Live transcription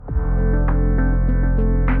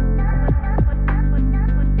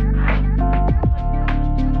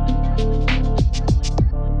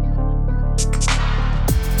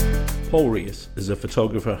Paul Rees is a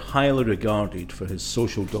photographer highly regarded for his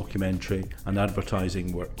social documentary and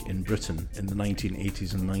advertising work in Britain in the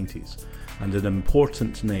 1980s and 90s, and an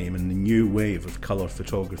important name in the new wave of colour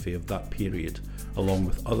photography of that period, along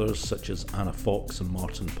with others such as Anna Fox and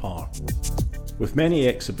Martin Parr. With many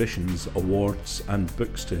exhibitions, awards and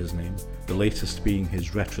books to his name, the latest being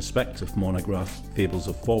his retrospective monograph Fables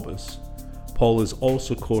of Phobos, Paul is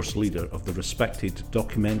also course leader of the respected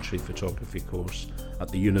documentary photography course at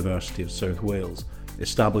the University of South Wales,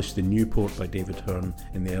 established in Newport by David Hearn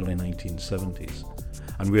in the early 1970s.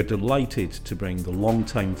 And we're delighted to bring the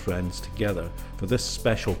long-time friends together for this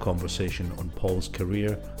special conversation on Paul's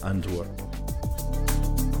career and work.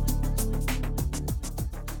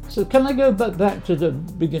 So can I go back to the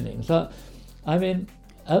beginnings? I mean,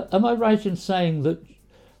 am I right in saying that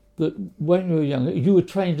when you were younger, you were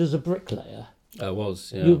trained as a bricklayer? I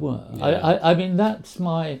was, yeah. You were. Yeah. I mean,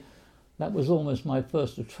 that was almost my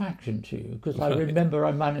first attraction to you, because I remember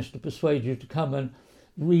I managed to persuade you to come and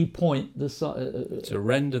repoint the side. To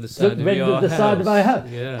render the side of your house. Side of my house.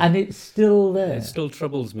 Yeah. And it's still there. It still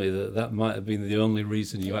troubles me that might have been the only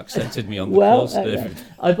reason you accepted me on the course, David.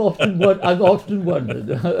 I've often wondered.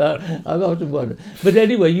 But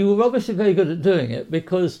anyway, you were obviously very good at doing it,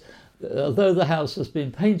 because although the house has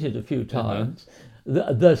been painted a few times,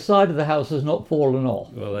 the side of the house has not fallen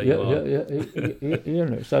off. Well, there you are. You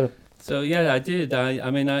know, So yeah, I did.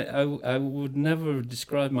 I mean, I would never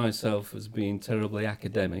describe myself as being terribly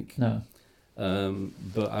academic. No.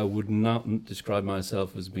 But I would not describe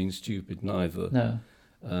myself as being stupid neither. No.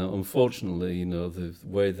 Unfortunately, you know, the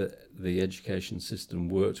way that the education system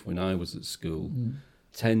worked when I was at school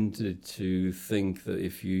tended to think that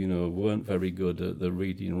if you weren't very good at the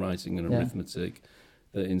reading, writing and arithmetic,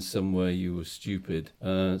 that in some way you were stupid.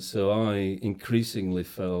 So I increasingly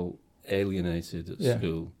felt alienated at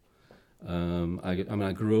school.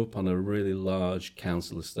 I grew up on a really large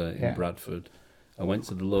council estate in Bradford. I went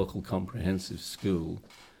to the local comprehensive school,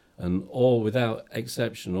 and without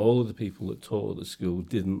exception, all of the people that taught at the school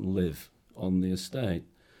didn't live on the estate.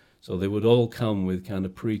 So they would all come with kind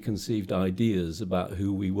of preconceived ideas about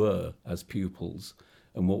who we were as pupils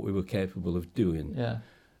and what we were capable of doing. Yeah.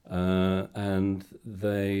 And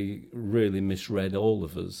they really misread all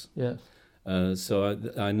of us. Yes. So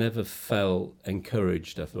I never felt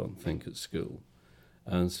encouraged, I don't think, at school.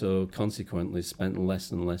 And so consequently spent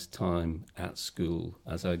less and less time at school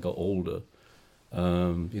as I got older.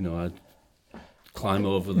 I'd climb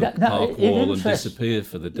over the park wall and disappear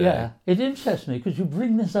for the day. Yeah, it interests me because you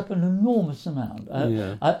bring this up an enormous amount.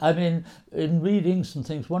 I mean, in reading some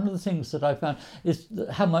things, one of the things that I found is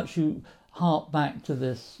how much you hark back to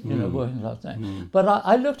this, working class thing. But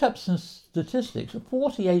I looked up some statistics.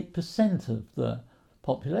 48% of the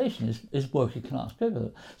population is working class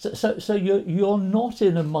people. So you're not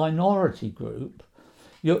in a minority group.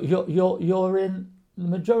 You're in the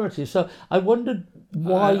majority. So I wondered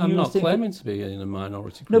why I'm you not think claiming to be in a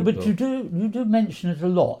minority no, group. but you do mention it a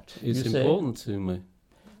lot. It's important to me.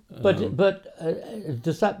 But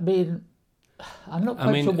does that mean? I'm not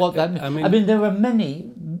quite sure what that means. I mean, there are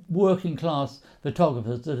many working class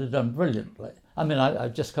photographers that have done brilliantly. I mean,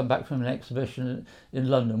 I've just come back from an exhibition in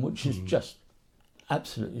London, which is just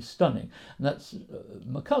absolutely stunning, and that's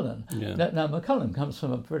McCullum. Yeah. Now McCullum comes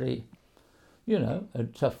from a pretty, a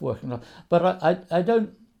tough working class, but I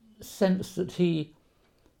don't sense that he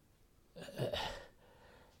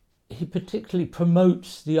particularly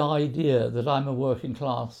promotes the idea that I'm a working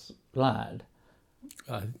class lad.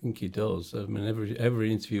 I think he does. I mean,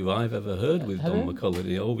 every interview I've ever heard with Don McCullum,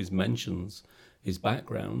 he always mentions his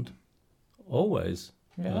background, always.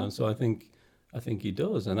 Yeah. So I think he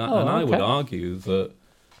does, and I would argue that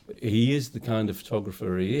he is the kind of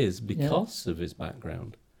photographer he is because of his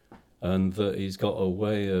background, and that he's got a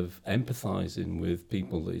way of empathising with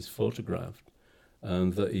people that he's photographed,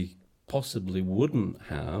 and that he possibly wouldn't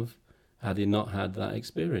have had he not had that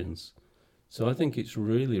experience. So I think it's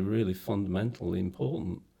really, really fundamentally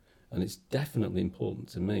important, and it's definitely important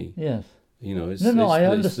to me. Yes. I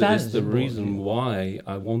understand. It's the reason why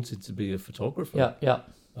I wanted to be a photographer. Yeah.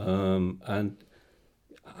 And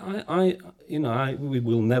we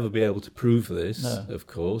will never be able to prove this, of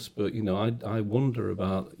course, but I wonder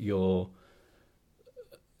about your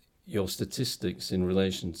statistics in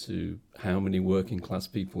relation to how many working class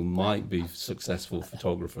people might be successful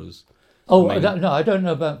photographers. I don't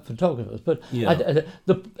know about photographers, but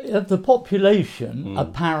the population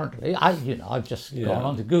apparently. I've just gone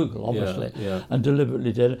onto Google, obviously, and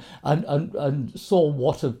deliberately did it, and saw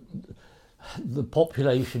what the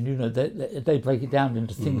population, they break it down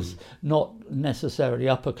into things not necessarily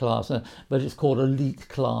upper class, but it's called elite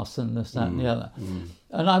class and this, that, and the other.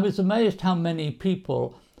 And I was amazed how many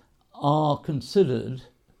people are considered,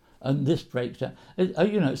 and this breaks down,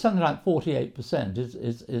 something like 48%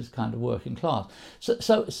 is kind of working class.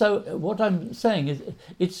 So what I'm saying is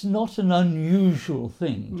it's not an unusual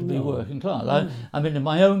thing to be working class. I mean, in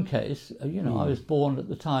my own case, I was born at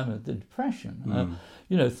the time of the Depression,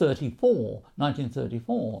 1934.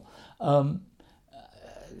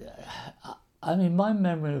 I mean, my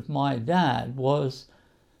memory of my dad was,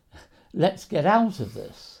 let's get out of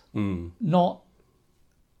this, not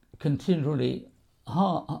continually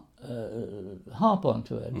harp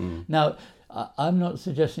onto it. Now, I'm not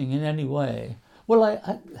suggesting in any way,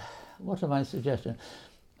 what am I suggesting?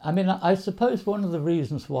 I mean, I suppose one of the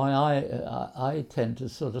reasons why I tend to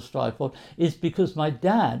sort of strive for is because my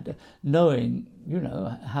dad, knowing,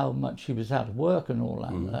 how much he was out of work and all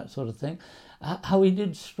that sort of thing, how he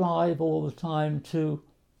did strive all the time to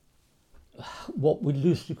what we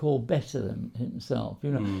loosely call better than himself,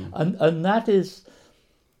 and that is,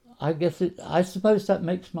 I guess I suppose that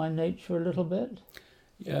makes my nature a little bit.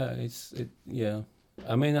 Yeah,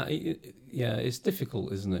 I mean, it's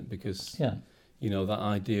difficult, isn't it? Because that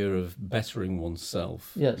idea of bettering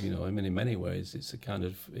oneself. Yes. I mean, in many ways,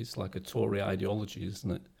 it's like a Tory ideology,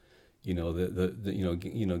 isn't it? Get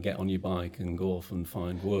on your bike and go off and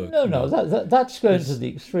find work. No, that's going to the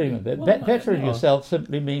extreme a bit. Bettering yourself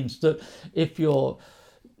simply means that if a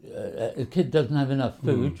kid doesn't have enough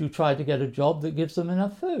food, you try to get a job that gives them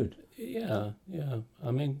enough food. Yeah. I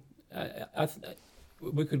mean,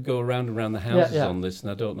 we could go around and around the houses on this, and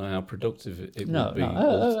I don't know how productive it would be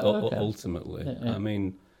ultimately. Yeah. I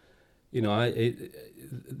mean,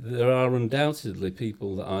 there are undoubtedly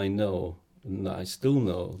people that I know and that I still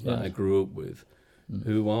know that I grew up with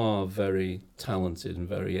who are very talented and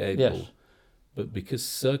very able, but because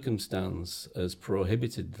circumstance has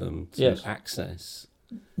prohibited them to access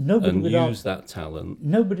and use that talent,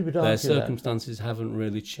 nobody would argue their circumstances haven't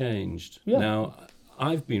really changed. Yeah. Now,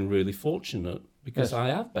 I've been really fortunate because I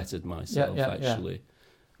have bettered myself, actually.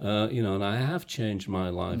 And I have changed my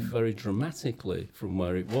life very dramatically from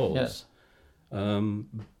where it was.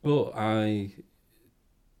 But I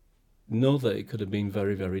know that it could have been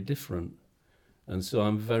very, very different. And so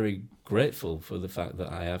I'm very grateful for the fact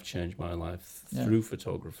that I have changed my life through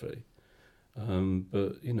photography.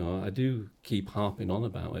 But, I do keep harping on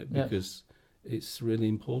about it because it's really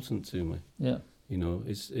important to me. Yeah.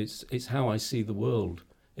 It's how I see the world.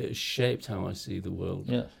 It has shaped how I see the world.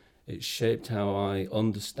 Yeah. It's shaped how I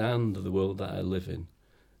understand the world that I live in.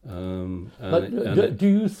 Do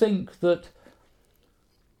you think that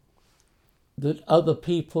other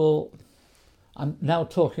people, I'm now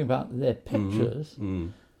talking about their pictures,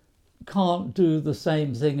 can't do the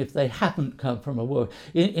same thing if they haven't come from a work?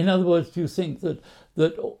 In other words, do you think that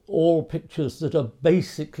all pictures that are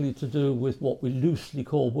basically to do with what we loosely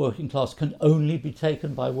call working class can only be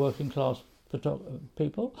taken by working class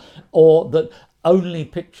people, or that only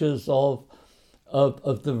pictures of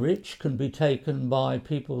the rich can be taken by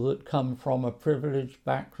people that come from a privileged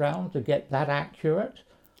background to get that accurate?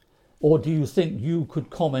 Or do you think you could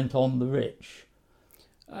comment on the rich?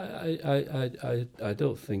 I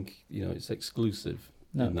don't think it's exclusive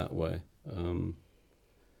in that way.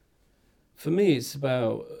 For me, it's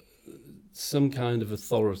about some kind of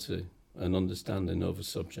authority and understanding of a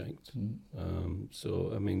subject.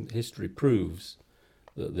 So, I mean, history proves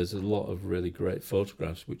that there's a lot of really great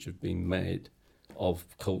photographs which have been made of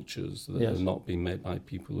cultures that have not been made by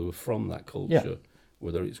people who are from that culture,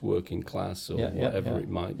 whether it's working class or whatever it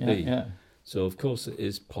might be. Yeah. So, of course, it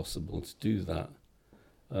is possible to do that.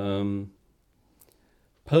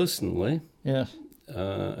 Personally,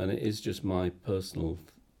 and it is just my personal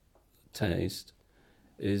taste,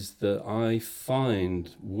 is that I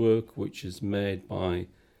find work which is made by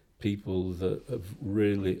people that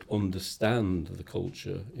really understand the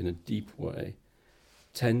culture in a deep way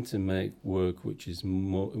tend to make work which is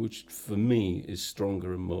more, which for me is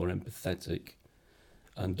stronger and more empathetic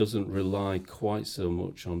and doesn't rely quite so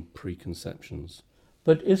much on preconceptions.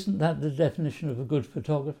 But isn't that the definition of a good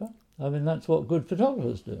photographer? I mean, that's what good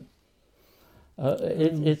photographers do.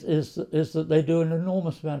 It is that they do an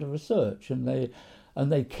enormous amount of research and they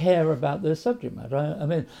care about their subject matter. I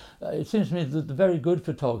mean, it seems to me that the very good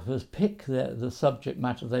photographers pick the subject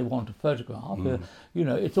matter they want to photograph.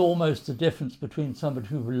 It's almost the difference between somebody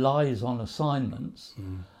who relies on assignments,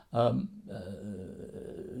 and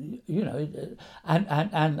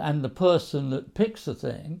the person that picks a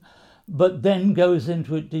thing, but then goes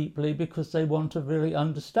into it deeply because they want to really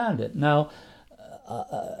understand it. Now,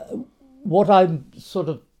 what I'm sort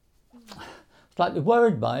of slightly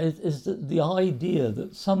worried by is that the idea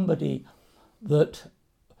that somebody that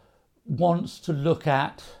wants to look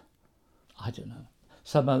at, I don't know,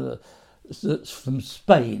 some other that's from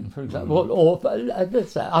Spain, for example, or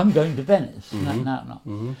let's say I'm going to Venice.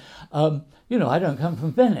 You know, I don't come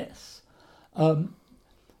from Venice,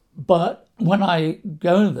 but when I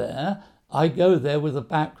go there with a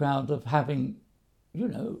background of having, you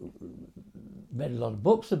know, read a lot of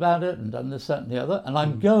books about it and done this, that, and the other, and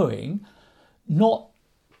I'm going, not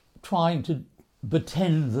trying to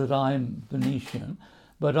pretend that I'm Venetian,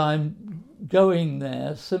 but I'm going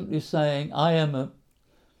there simply saying I am a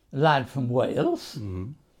lad from Wales,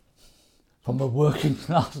 from a working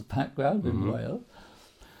class background in Wales,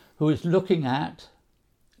 who is looking at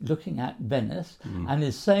Venice and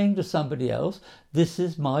is saying to somebody else, this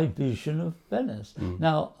is my vision of Venice.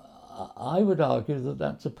 Now, I would argue that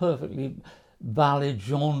that's a perfectly valid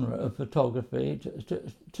genre of photography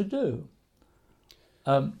to do.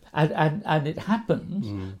 And it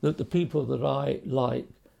happens that the people that I like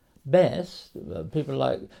best, people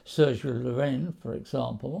like Sergio Loren, for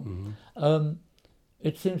example,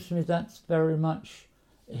 it seems to me that's very much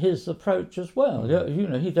his approach as well. You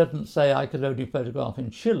know, he doesn't say I could only photograph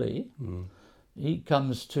in Chile. He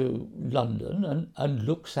comes to London and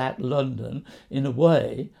looks at London in a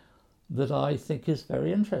way that I think is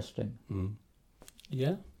very interesting.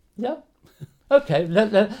 Yeah. Okay,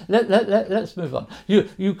 let's move on.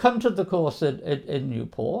 You come to the course in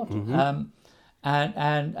Newport,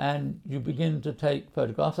 and you begin to take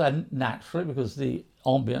photographs, and naturally, because the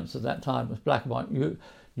ambience at that time was black and white,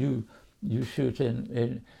 you shoot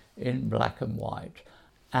in black and white,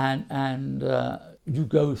 and you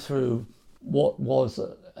go through what was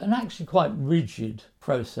an actually quite rigid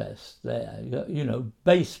process there, you know,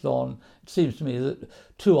 based on, it seems to me, that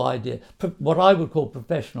two ideas, what I would call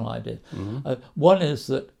professional ideas. One is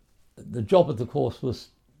that the job of the course was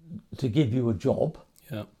to give you a job.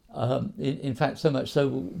 Yeah. In fact, so much so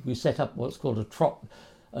we set up what's called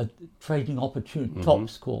a trading opportunity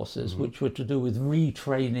TOPS courses, which were to do with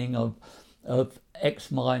retraining of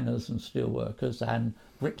ex-miners and steelworkers and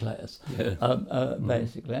bricklayers,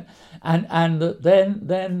 basically, and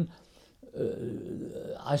then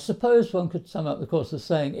I suppose one could sum up the course as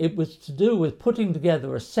saying it was to do with putting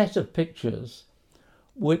together a set of pictures,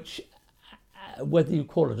 which, whether you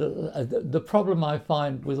call it the problem I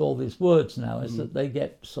find with all these words now is that they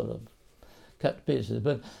get sort of cut to pieces,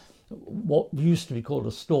 but what used to be called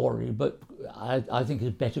a story, but I think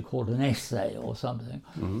is better called an essay or something,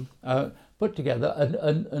 put together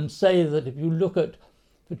and say that if you look at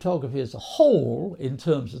photography as a whole in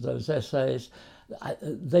terms of those essays,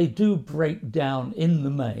 they do break down in the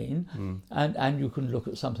main, and you can look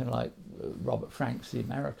at something like Robert Frank's The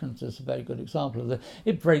Americans is a very good example of that.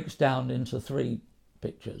 It breaks down into three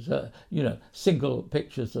pictures, you know, single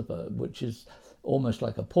pictures of which is almost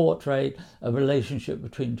like a portrait, a relationship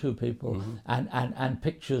between two people, and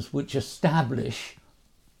pictures which establish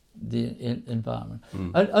the environment.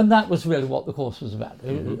 And that was really what the course was about.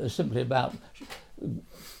 It was simply about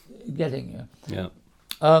getting you. Yeah.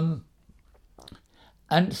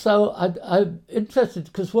 And so I'm interested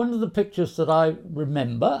because one of the pictures that I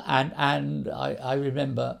remember, and I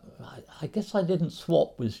remember, I guess I didn't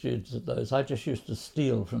swap with students at those. I just used to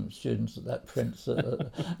steal from students at that prints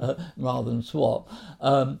rather than swap.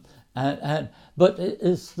 But it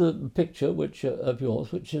is the picture of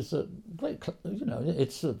yours, which is a great, you know,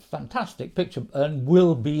 it's a fantastic picture and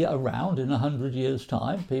will be around in 100 years'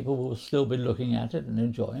 time. People will still be looking at it and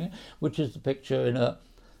enjoying it, which is the picture in a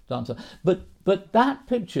dancer. But that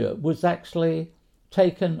picture was actually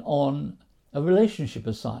taken on a relationship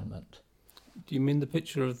assignment. Do you mean the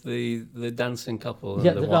picture of the dancing couple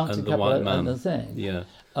and the dancing couple white man? And the thing. Yeah.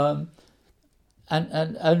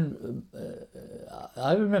 And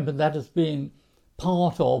I remember that as being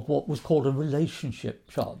part of what was called a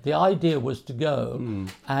relationship shot. The idea was to go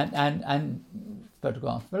and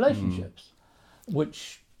photograph relationships,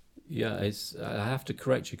 which... Yeah, I have to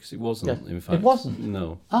correct you because it wasn't. Yes, in fact, it wasn't.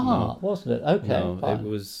 No. Wasn't it? Okay. No, fine. it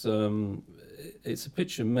was. It's a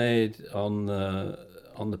picture made on the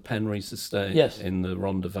Penrhys estate in the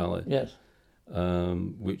Rhondda Valley. Yes.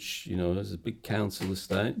 Which, you know, is a big council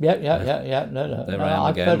estate. Yeah. No. There I am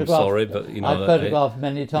again. Sorry, but you know, I've photographed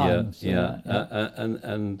many times. Yeah.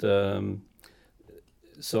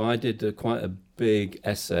 So I did quite a big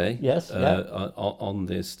essay on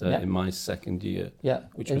the estate in my second year. Yeah.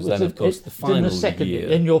 Which was then, of course, the final year.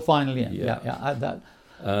 In your final year. Yeah. That.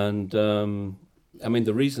 And I mean,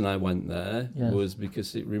 the reason I went there was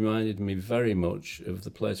because it reminded me very much of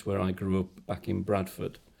the place where I grew up back in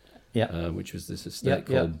Bradford. which was this estate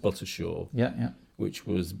called Buttershaw, which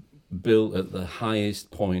was built at the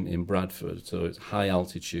highest point in Bradford, so it's high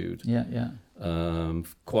altitude,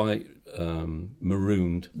 quite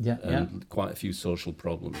marooned, and quite a few social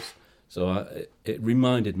problems. So it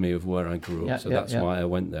reminded me of where I grew up, so that's why I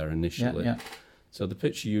went there initially. So the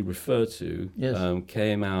picture you refer to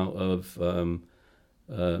came out of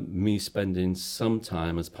me spending some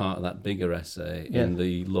time as part of that bigger essay in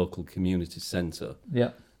the local community centre.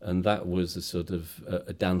 And that was a sort of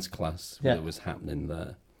a dance class that was happening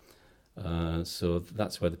there. So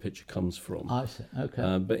that's where the picture comes from. I see,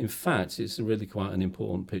 okay. But in fact, it's really quite an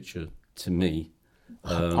important picture to me.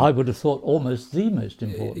 I would have thought almost the most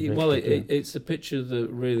important picture. Well, it's a picture that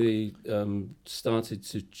really started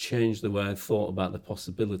to change the way I thought about the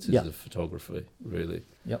possibilities of photography, really.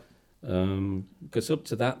 Because up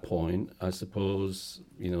to that point, I suppose,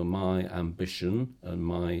 my ambition and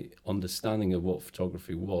my understanding of what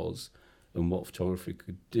photography was and what photography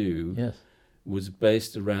could do was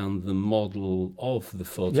based around the model of the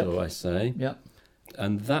photo essay.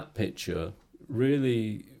 And that picture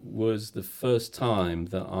really was the first time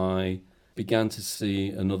that I began to see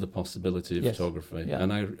another possibility of photography.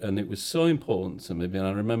 And it was so important to me, and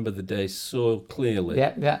I remember the day so clearly.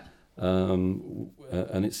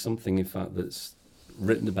 And it's something, in fact, that's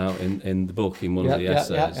written about in the book, in one of the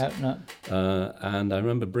essays. And I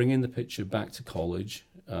remember bringing the picture back to college,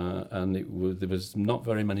 and there was not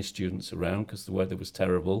very many students around because the weather was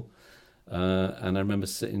terrible. And I remember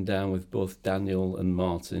sitting down with both Daniel and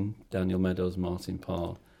Martin, Daniel Meadows, Martin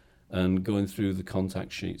Parr, and going through the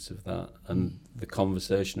contact sheets of that and the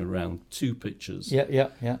conversation around two pictures,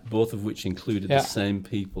 both of which included the same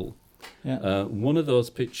people. One of those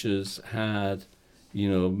pictures had,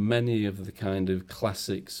 many of the kind of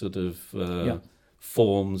classic sort of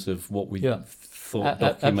forms of what we thought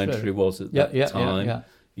documentary was at that time.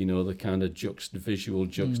 The kind of visual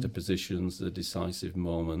juxtapositions, the decisive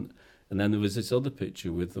moment. And then there was this other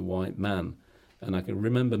picture with the white man. And I can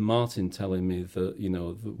remember Martin telling me that,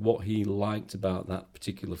 what he liked about that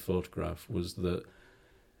particular photograph was that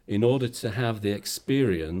in order to have the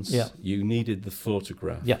experience, you needed the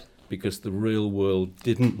photograph. Because the real world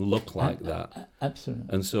didn't look like that. Absolutely.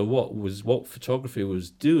 And so what photography was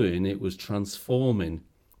doing, it was transforming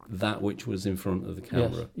that which was in front of the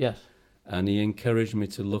camera. And he encouraged me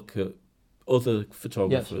to look at other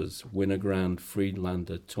photographers, Winogrand,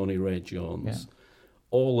 Friedlander, Tony Ray Jones,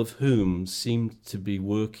 all of whom seemed to be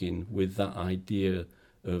working with that idea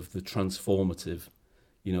of the transformative,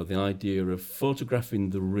 the idea of photographing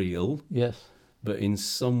the real, but in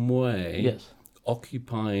some way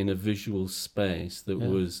occupying a visual space that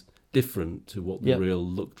was different to what the real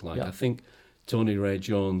looked like. I think Tony Ray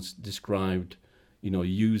Jones described,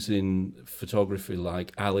 using photography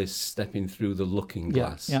like Alice stepping through the looking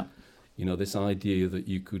glass. This idea that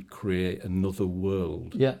you could create another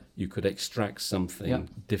world. You could extract something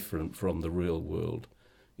different from the real world.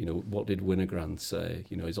 What did Winogrand say?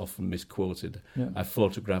 He's often misquoted. I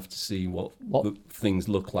photographed to see what things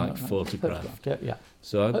look like photographed.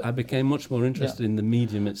 So I became much more interested in the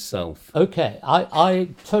medium itself. Okay, I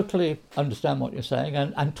totally understand what you're saying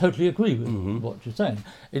and totally agree with what you're saying.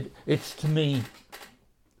 It's to me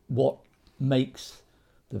what makes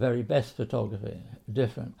the very best photography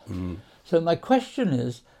different. So my question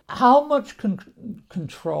is, how much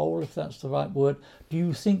control, if that's the right word, do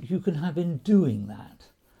you think you can have in doing that?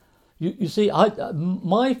 You see,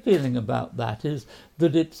 my feeling about that is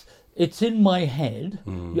that it's in my head.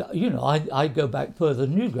 I go back further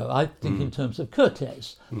than you go. I think in terms of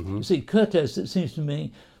Curtiz. You see, Curtiz, it seems to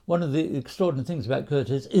me, one of the extraordinary things about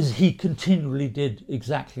Curtiz is he continually did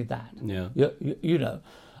exactly that.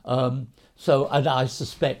 So, and I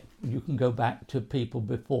suspect you can go back to people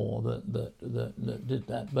before that did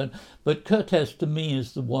that. But Curtiz, to me,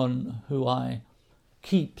 is the one who I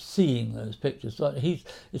keep seeing those pictures. So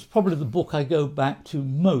it's probably the book I go back to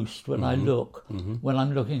most when I look, when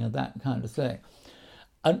I'm looking at that kind of thing.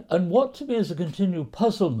 And what to me is a continual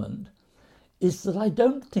puzzlement is that I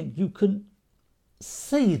don't think you can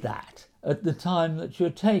see that at the time that you're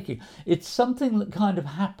taking. It's something that kind of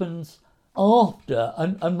happens after.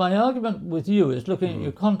 And my argument with you is, looking at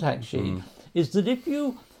your contact sheet, is that if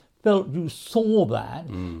you felt you saw that,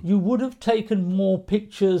 you would have taken more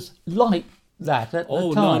pictures like that at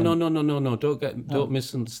the time. No. Don't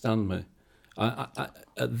misunderstand me. I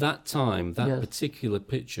at that time, that particular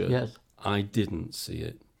picture, I didn't see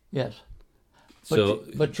it.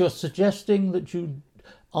 But you're suggesting that you,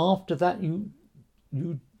 after that, you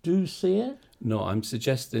do see it? No, I'm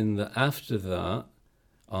suggesting that after that,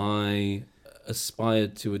 I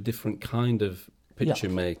aspired to a different kind of picture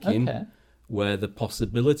making, where the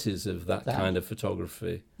possibilities of that kind of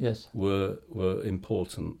photography were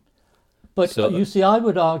important. But you see, I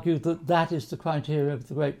would argue that is the criteria of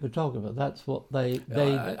the great photographer. That's what they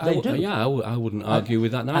do. Yeah, I wouldn't argue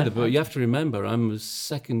with that neither. But you have to remember, I'm a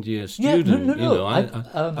second-year student.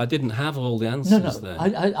 I didn't have all the answers then.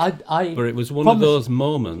 But it was one of those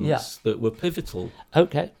moments that were pivotal.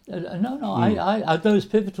 Okay, I those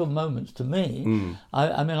pivotal moments to me.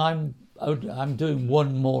 I mean, I'm doing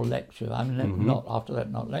one more lecture. I'm not after that,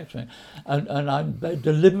 not lecturing, and I'm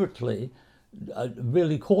deliberately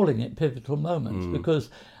really calling it pivotal moments because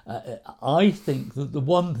I think that the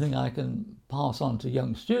one thing I can pass on to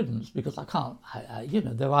young students, because I can't,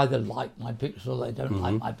 they either like my pictures or they don't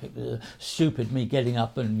like my pictures. Stupid me getting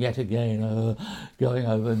up and yet again going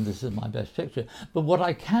over and this is my best picture. But what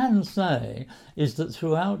I can say is that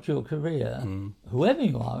throughout your career, whoever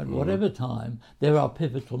you are at whatever time, there are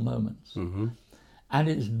pivotal moments. And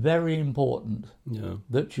it's very important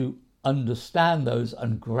that you understand those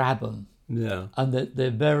and grab them. Yeah. And that they're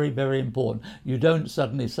very, very important. You don't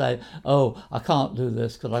suddenly say, oh, I can't do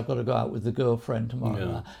this because I've got to go out with the girlfriend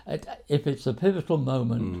tomorrow. Yeah. If it's a pivotal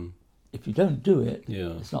moment, if you don't do it,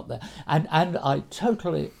 it's not there. And I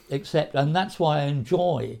totally accept, and that's why I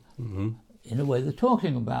enjoy, in a way, the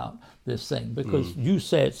talking about this thing, because you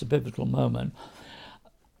say it's a pivotal moment.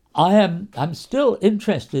 I'm still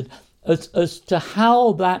interested as to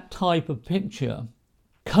how that type of picture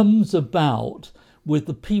comes about with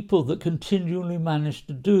the people that continually manage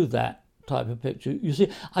to do that type of picture. You see,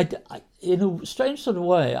 I in a strange sort of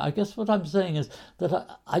way, I guess what I'm saying is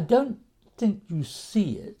that I don't think you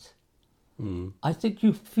see it. I think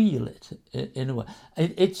you feel it in a way.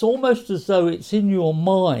 It's almost as though it's in your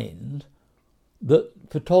mind that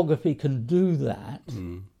photography can do that.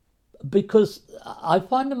 Because I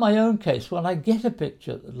find in my own case, when I get a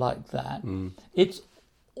picture like that, it's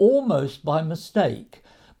almost by mistake.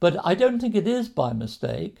 But I don't think it is by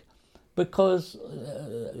mistake, because,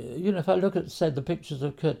 if I look at, say, the pictures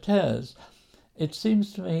of Curtès, it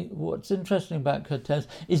seems to me what's interesting about Curtès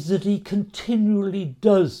is that he continually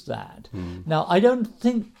does that. Now, I don't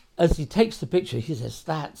think, as he takes the picture, he says,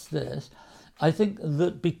 that's this. I think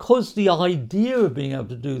that because the idea of being able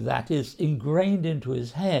to do that is ingrained into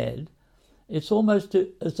his head, it's almost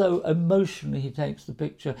as though emotionally he takes the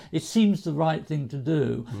picture. It seems the right thing to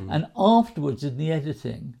do. And afterwards, in the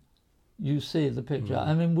editing, you see the picture.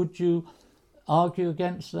 I mean, would you argue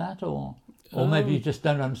against that? Or maybe you just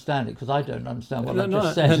don't understand it, because I don't understand what I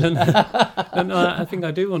just said. No, I think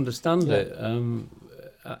I do understand it.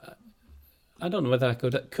 I don't know whether I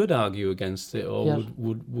could argue against it or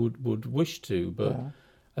would wish to. But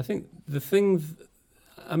I think the thing...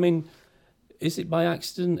 I mean... Is it by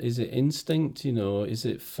accident? Is it instinct? Is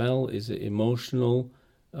it felt? Is it emotional?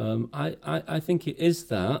 I think it is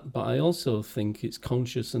that, but I also think it's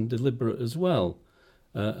conscious and deliberate as well.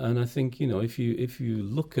 And I think if you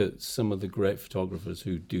look at some of the great photographers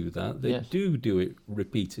who do that, they do it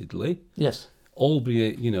repeatedly. Yes.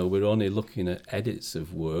 Albeit, we're only looking at edits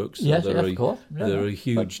of works. So there are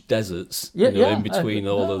huge deserts in between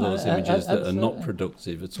all of those images that are not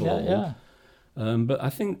productive at all. But I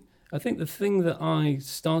think the thing that I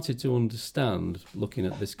started to understand looking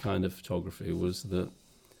at this kind of photography was that,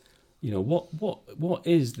 what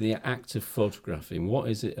is the act of photographing? What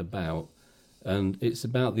is it about? And it's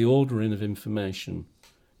about the ordering of information.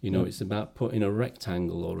 It's about putting a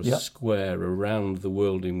rectangle or a square around the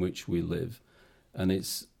world in which we live. And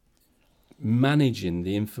it's managing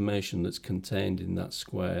the information that's contained in that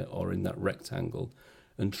square or in that rectangle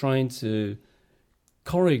and trying to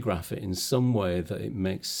choreograph it in some way that it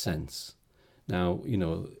makes sense. Now,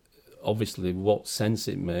 obviously what sense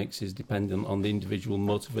it makes is dependent on the individual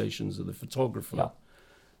motivations of the photographer.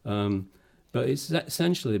 But it's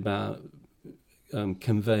essentially about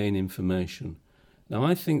conveying information. Now,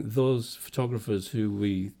 I think those photographers who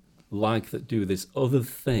we like that do this other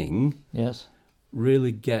thing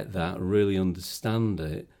really get that, really understand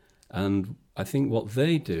it. And I think what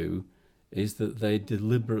they do is that they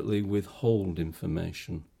deliberately withhold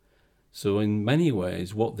information. So in many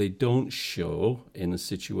ways, what they don't show in a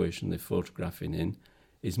situation they're photographing in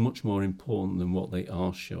is much more important than what they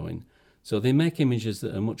are showing. So they make images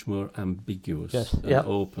that are much more ambiguous and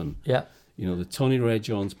open. The Tony Ray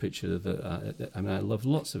Jones picture I love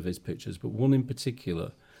lots of his pictures, but one in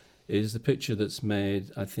particular is the picture that's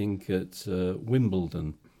made, I think, at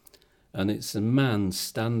Wimbledon. And it's a man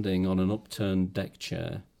standing on an upturned deck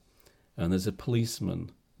chair, and there's a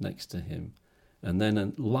policeman next to him. And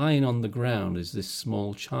then lying on the ground is this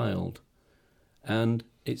small child. And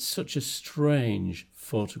it's such a strange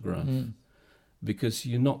photograph. because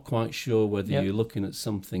you're not quite sure whether you're looking at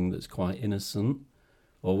something that's quite innocent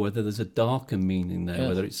or whether there's a darker meaning there,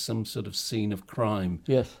 whether it's some sort of scene of crime.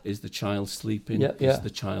 Yes. Is the child sleeping? Is the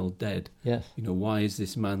child dead? Yes. You know, why is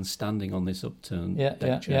this man standing on this upturned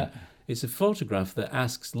deck chair? Yeah. It's a photograph that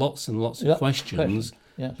asks lots and lots of questions,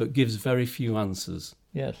 but gives very few answers.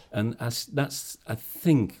 Yes. And that's, I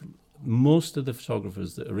think, most of the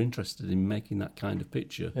photographers that are interested in making that kind of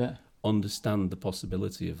picture understand the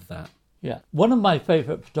possibility of that. Yeah. One of my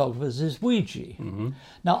favourite photographers is Weegee. Mm-hmm.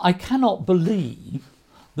 Now, I cannot believe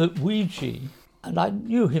that Weegee, and I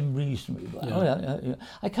knew him reasonably well,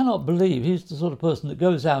 I cannot believe he's the sort of person that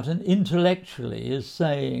goes out and intellectually is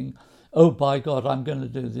saying, oh, by God, I'm going to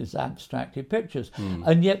do these abstracted pictures.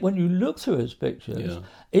 And yet when you look through his pictures,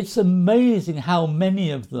 it's amazing how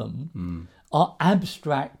many of them are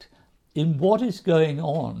abstract in what is going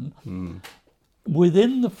on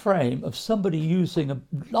within the frame of somebody using a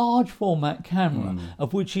large format camera,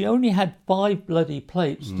 of which he only had 5 bloody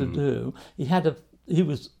plates to do. He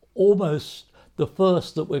was almost the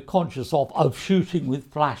first that we're conscious of shooting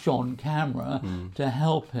with flash on camera to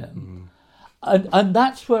help him. And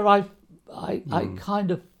that's where I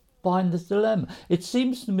kind of find this dilemma. It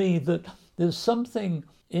seems to me that there's something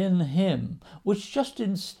in him which just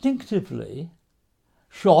instinctively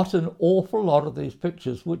shot an awful lot of these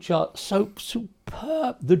pictures, which are so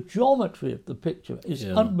superb. The geometry of the picture is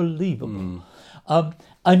unbelievable.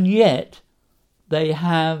 And yet they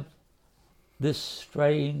have this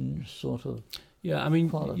strange sort of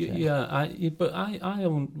quality. But I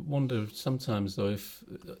wonder sometimes, though, if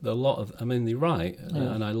a lot of, I mean, they're right,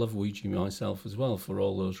 and I love Weegee myself as well for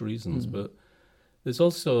all those reasons, but there's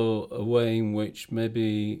also a way in which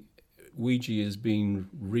maybe Weegee is being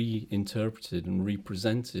reinterpreted and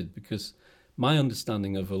represented, because my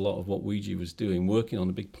understanding of a lot of what Weegee was doing, working on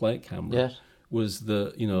a big plate camera, was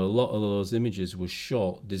that, you know, a lot of those images were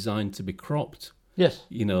shot, designed to be cropped. Yes.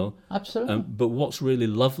 You know? Absolutely. But what's really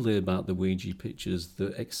lovely about the Weegee pictures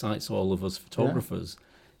that excites all of us photographers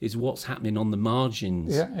is what's happening on the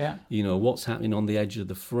margins. You know, what's happening on the edge of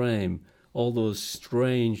the frame. All those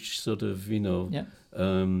strange sort of, you know,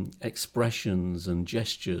 expressions and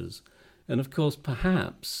gestures. And of course,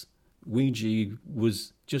 perhaps Weegee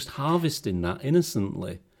was just harvesting that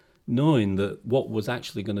innocently, knowing that what was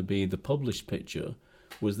actually going to be the published picture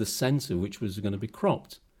was the centre which was going to be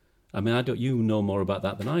cropped. I mean, you know more about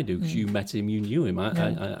that than I do, because you met him, you knew him. I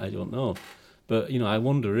don't know, but you know, I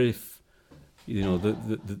wonder if, you know,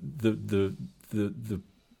 the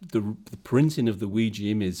printing of the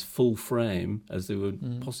Weegee image full frame, as they were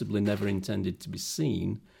possibly never intended to be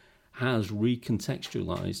seen, has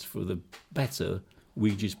recontextualized for the better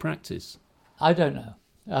Weegee's practice. I don't know.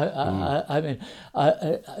 I mean,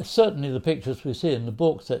 certainly the pictures we see in the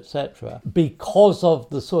books, etc., because of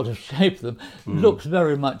the sort of shape of them, looks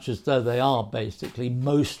very much as though they are basically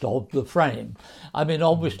most of the frame. I mean,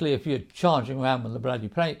 obviously, if you're charging around with a bloody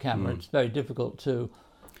plate camera, it's very difficult to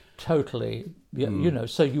totally, you know,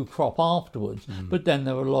 so you crop afterwards. But then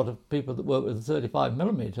there are a lot of people that work with a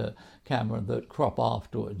 35mm camera that crop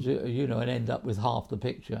afterwards, you know, and end up with half the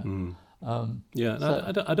picture. I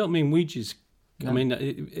don't mean Weegee's. No. I mean,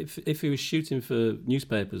 if he was shooting for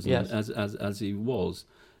newspapers, as he was,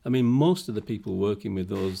 I mean, most of the people working with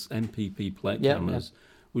those MPP plate cameras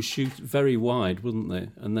would shoot very wide, wouldn't they?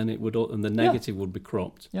 And then the negative would be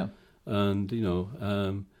cropped. And you know,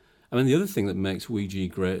 I mean, the other thing that makes Weegee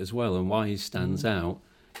great as well, and why he stands out,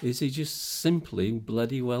 is he just simply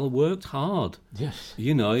bloody well worked hard. Yes.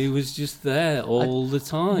 You know, he was just there all the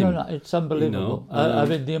time. No, it's unbelievable. You know? I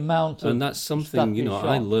mean, the amount of... And that's something, you know,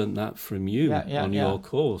 I learned that from you on your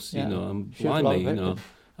course, you know, and blimey, you know,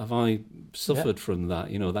 have I suffered from that,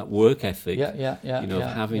 you know, that work ethic, you know,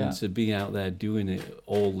 having to be out there doing it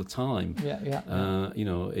all the time. You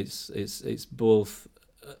know, it's both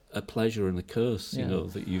a pleasure and a curse, you know,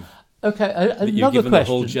 that you've... Okay, another you've given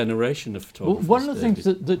question. A whole generation of photographers. One of the things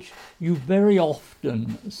that you very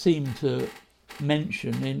often seem to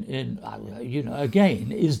mention in you know,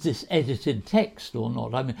 again, is this edited text or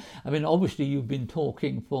not? I mean, obviously you've been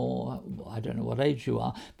talking for, I don't know what age you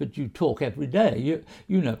are, but you talk every day.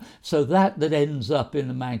 You know, so that ends up in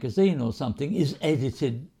a magazine or something is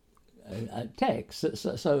edited text.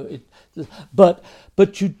 But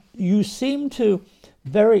you seem to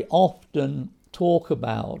very often talk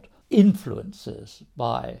about influences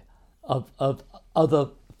of other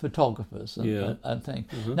photographers and things.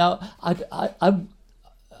 Now, I'm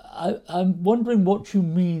wondering what you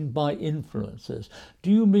mean by influences. Do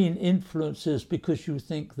you mean influences because you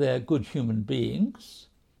think they're good human beings,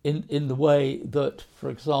 in the way that, for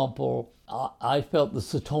example, I felt that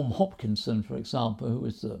Sir Tom Hopkinson, for example, who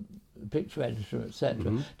was the picture editor,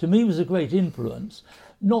 etc., to me was a great influence,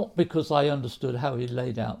 not because I understood how he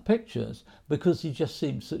laid out pictures, because he just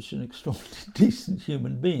seemed such an extraordinarily decent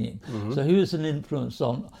human being. So he was an influence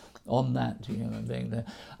on that human being there.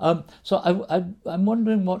 So I'm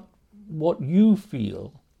wondering what you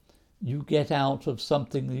feel you get out of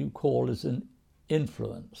something that you call as an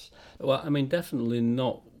influence. Well, I mean, definitely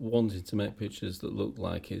not wanting to make pictures that look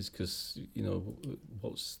like his, because, you know,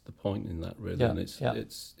 what's the point in that, really? And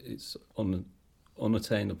it's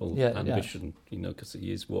unattainable ambition, you know, because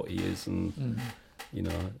he is what he is, and, you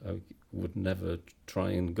know, I would never try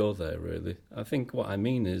and go there, really. I think what I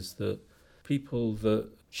mean is that people that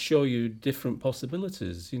show you different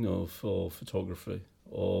possibilities, you know, for photography,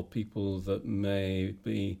 or people that may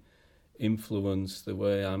be influence the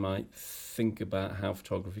way I might think about how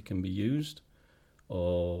photography can be used,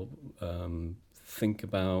 or think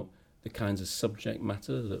about the kinds of subject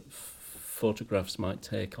matter that photographs might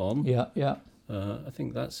take on. I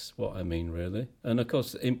think that's what I mean, really. And of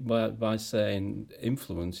course, by saying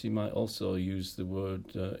influence, you might also use the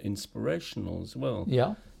word inspirational as well.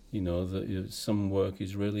 You know, that some work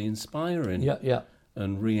is really inspiring.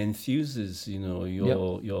 And re-enthuses, you know,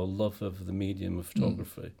 your love of the medium of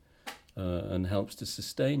photography. And helps to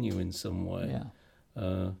sustain you in some way.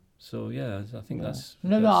 So yeah, I think that's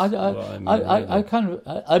what I mean. I kind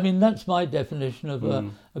of, I mean, that's my definition of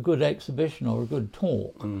a good exhibition or a good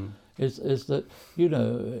talk. Is that, you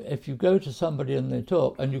know, if you go to somebody and they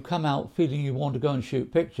talk and you come out feeling you want to go and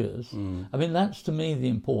shoot pictures, I mean, that's to me the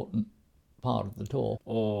important part of the talk.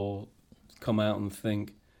 Or come out and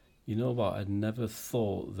think, you know what, I'd never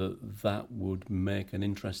thought that would make an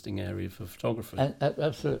interesting area for photography.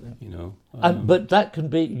 Absolutely. You know. But that can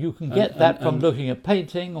be, you can get that from looking at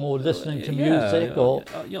painting or listening to music or...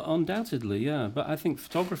 undoubtedly, yeah. But I think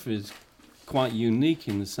photography is quite unique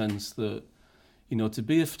in the sense that, you know, to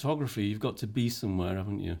be a photographer, you've got to be somewhere,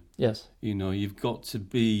 haven't you? Yes. You know, you've got to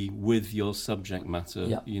be with your subject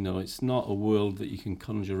matter. You know, it's not a world that you can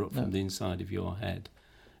conjure up from the inside of your head.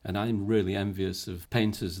 And I'm really envious of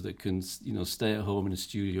painters that can, you know, stay at home in a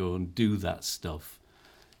studio and do that stuff.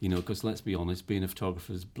 You know, because let's be honest, being a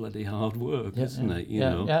photographer is bloody hard work, isn't it? You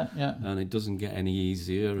know, and it doesn't get any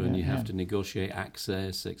easier, and you have to negotiate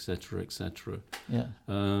access, etc., etc.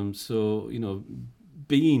 So, you know,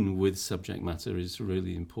 being with subject matter is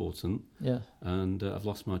really important. And I've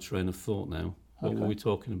lost my train of thought now. What were we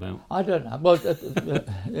talking about? I don't know. Well,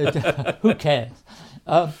 who cares?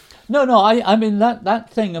 I mean, that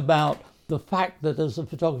thing about the fact that as a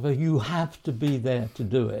photographer you have to be there to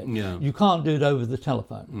do it. You can't do it over the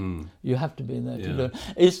telephone. You have to be there to do it.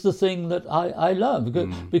 It's the thing that I love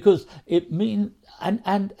because it means,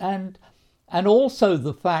 and also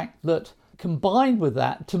the fact that combined with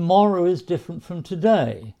that, tomorrow is different from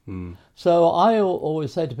today. So I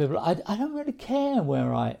always say to people, I don't really care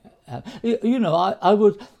where I am. You know, I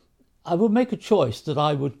would make a choice that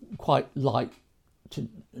I would quite like to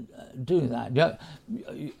do that.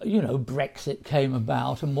 You know, Brexit came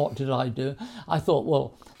about, and what did I do? I thought,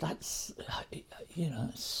 well, that's, you know,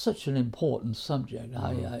 such an important subject.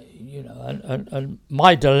 You know, and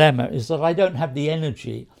my dilemma is that I don't have the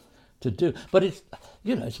energy to do. But it's,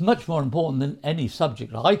 you know, it's much more important than any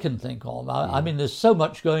subject I can think of. I mean, there's so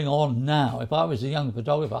much going on now. If I was a young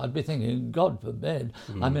photographer, I'd be thinking, God forbid,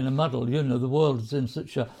 I'm in a muddle. You know, the world is in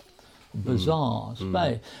such a bizarre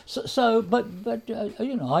space. But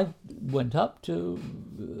you know, I went up to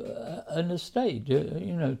an estate,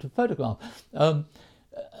 you know, to photograph.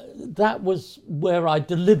 That was where I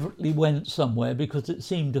deliberately went somewhere because it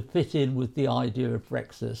seemed to fit in with the idea of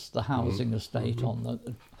Brexis, the housing estate on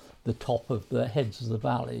the top of the heads of the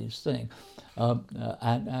valleys thing, but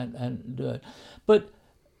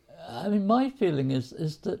I mean, my feeling is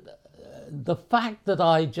that the fact that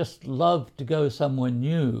I just love to go somewhere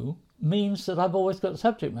new means that I've always got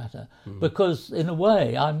subject matter, because in a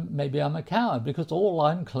way I'm a coward, because all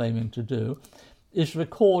I'm claiming to do is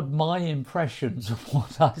record my impressions of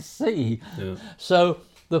what I see. So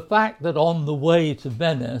the fact that on the way to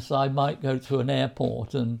Venice I might go to an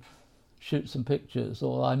airport and shoot some pictures,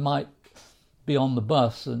 or I might be on the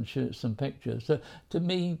bus and shoot some pictures. So to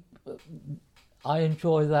me, I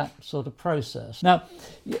enjoy that sort of process. Now,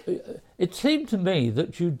 it seemed to me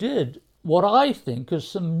that you did what I think is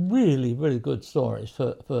some really, really good stories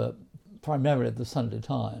for primarily the Sunday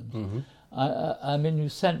Times. I mean, you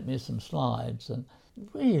sent me some slides and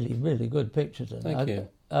really, really good pictures. Thank you.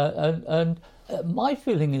 And my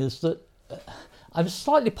feeling is that I'm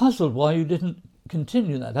slightly puzzled why you didn't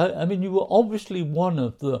continue that. I mean, you were obviously one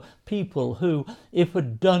of the people who, if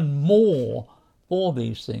had done more for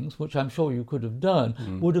these things, which I'm sure you could have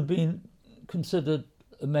done, would have been considered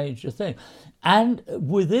a major thing. And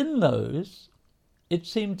within those, it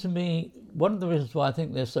seemed to me, one of the reasons why I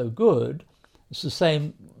think they're so good, it's the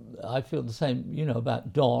same, I feel the same,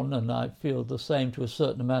 about Don, and I feel the same to a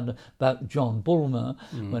certain amount about John Bulmer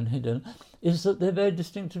when he did, is that they're very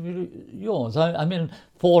distinctively yours. I mean,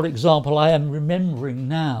 for example, I am remembering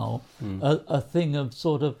now a thing of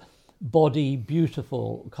sort of body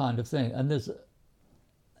beautiful kind of thing, and there's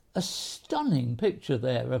a stunning picture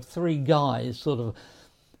there of three guys sort of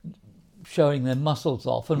showing their muscles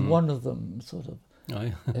off, and one of them sort of...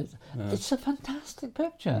 It's a fantastic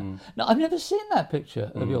picture. Now, I've never seen that picture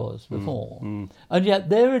of yours before, and yet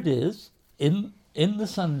there it is in the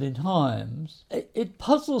Sunday Times. It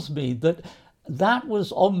puzzles me that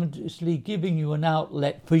was obviously giving you an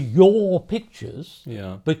outlet for your pictures,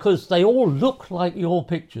 because they all look like your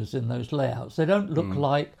pictures in those layouts. They don't look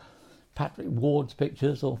like Patrick Ward's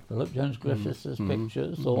pictures or Philip Jones Griffiths'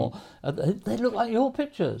 pictures, or they look like your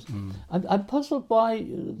pictures. I'm puzzled by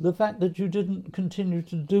the fact that you didn't continue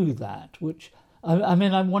to do that, which, I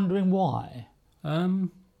mean, I'm wondering why.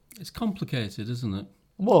 It's complicated, isn't it?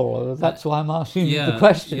 Well, that's why I'm asking you the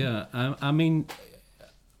question. Yeah, I mean,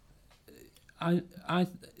 I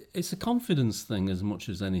it's a confidence thing as much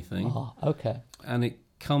as anything. Oh, okay. And it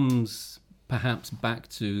comes perhaps back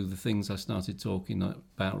to the things I started talking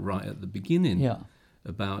about right at the beginning,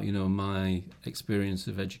 about my experience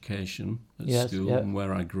of education at school and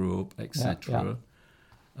where I grew up, etc.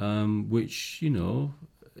 Which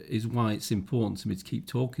is why it's important to me to keep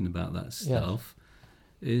talking about that stuff.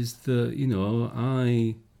 Is that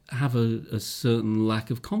I have a certain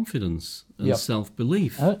lack of confidence and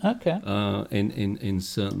self-belief in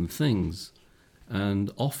certain things,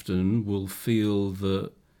 and often will feel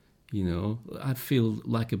that. I feel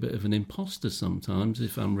like a bit of an imposter sometimes,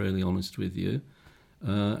 if I'm really honest with you.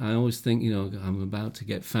 I always think, I'm about to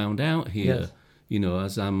get found out here,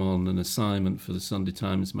 as I'm on an assignment for the Sunday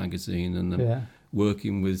Times magazine and I'm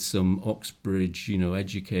working with some Oxbridge,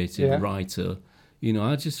 educated writer.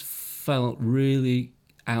 I just felt really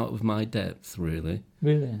out of my depth, really.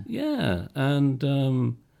 Really? Yeah, and,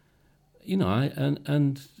 I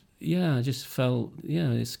just felt,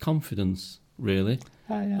 it's confidence, really.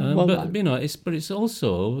 It's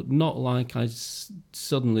also not like I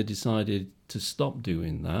suddenly decided to stop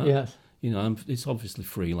doing that. Yes. It's obviously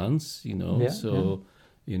freelance. You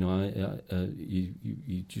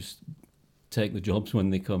just take the jobs when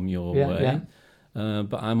they come your way.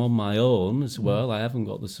 But I'm on my own as well. I haven't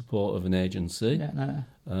got the support of an agency.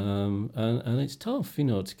 And it's tough,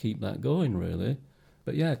 to keep that going, really.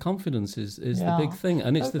 But confidence is the big thing,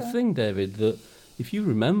 and it's the thing, David, that. If you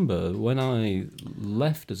remember, when I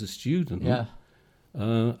left as a student,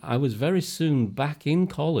 I was very soon back in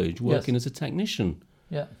college working as a technician.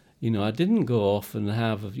 Yeah. I didn't go off and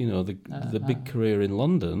have, the big career in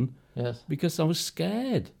London because I was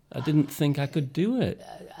scared. I didn't think I could do it.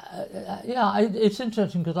 It's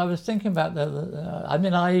interesting because I was thinking about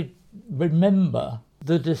I remember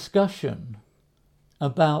the discussion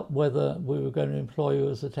about whether we were going to employ you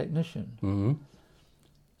as a technician. Mm-hmm.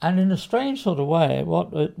 And in a strange sort of way,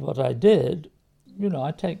 what I did,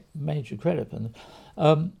 I take major credit for this.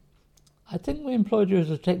 I think we employed you as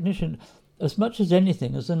a technician as much as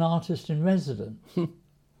anything as an artist in residence.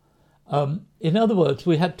 In other words,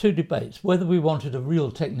 we had two debates, whether we wanted a real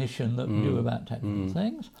technician that knew about technical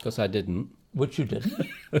things. Because I didn't. Which you didn't.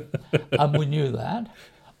 And we knew that.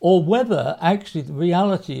 Or whether actually the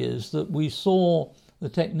reality is that we saw the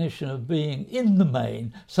technician of being, in the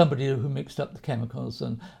main, somebody who mixed up the chemicals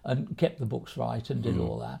and kept the books right and did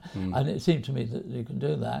all that. And it seemed to me that you can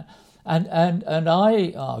do that. And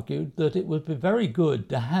I argued that it would be very good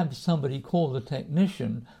to have somebody called a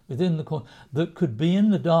technician within the course that could be in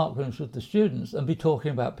the dark rooms with the students and be talking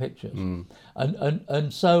about pictures.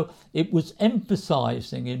 And so it was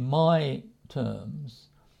emphasising in my terms.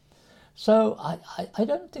 So I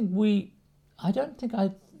don't think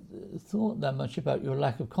I thought that much about your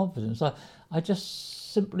lack of confidence. I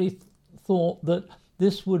just simply thought that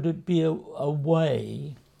this would be a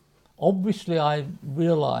way. Obviously, I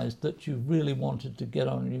realised that you really wanted to get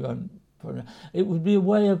on your own. It would be a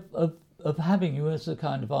way of having you as a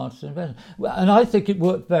kind of artist inventor. And I think it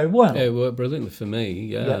worked very well. Yeah, it worked brilliantly for me.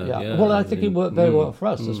 Yeah. Well, I think it worked very well for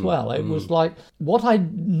us as well. It was like, what I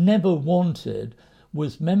never wanted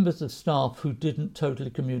was members of staff who didn't totally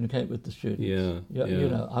communicate with the students.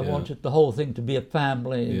 I wanted the whole thing to be a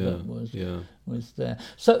family that was there.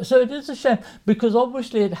 So it is a shame, because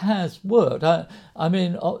obviously it has worked. I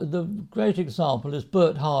mean, the great example is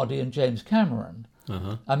Bert Hardy and James Cameron.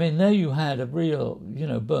 I mean, there you had a real,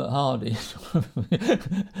 Bert Hardy,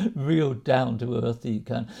 real down-to-earthy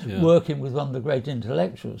kind, working with one of the great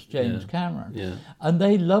intellectuals, James Cameron. Yeah. And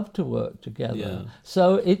they love to work together. Yeah.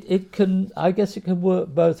 So it can, I guess it can work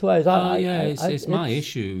both ways. It's my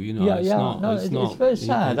issue, It's very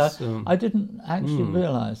sad. I didn't actually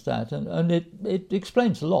realise that. And it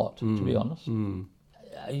explains a lot, to be honest.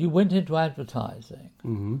 You went into advertising.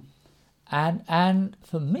 Mm-hmm. And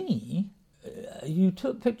for me, you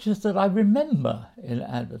took pictures that I remember in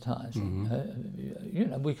advertising.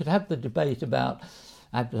 Mm-hmm. We could have the debate about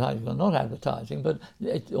advertising or not advertising, but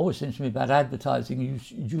it always seems to me about advertising.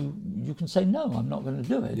 You can say no, I'm not going to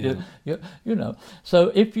do it. Yeah.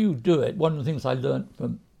 So if you do it, one of the things I learned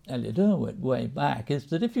from Elliot Erwitt way back is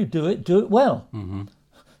that if you do it well. Mm-hmm.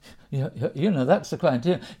 That's the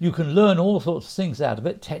criteria. You can learn all sorts of things out of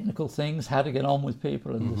it, technical things, how to get on with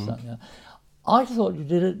people and this and that. I thought you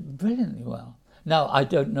did it brilliantly well. Now, I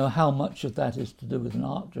don't know how much of that is to do with an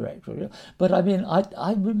art director, but I mean,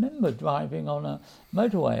 I remember driving on a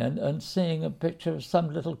motorway and seeing a picture of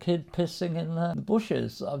some little kid pissing in the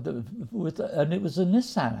bushes, and it was a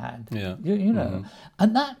Nissan ad,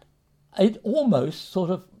 and that, it almost sort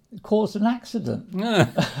of caused an accident.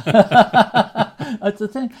 That's the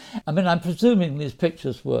thing. I mean, I'm presuming these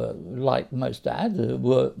pictures were, like most ads,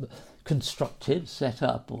 were constructed, set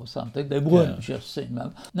up or something. They weren't just seen.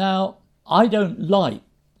 Now, I don't like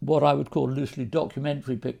what I would call loosely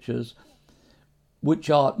documentary pictures, which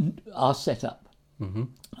are set up. Mm-hmm.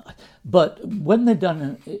 But when they're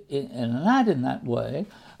done in an ad in that way,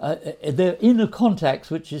 they're in a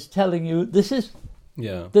context which is telling you this is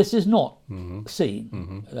not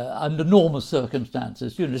seen under normal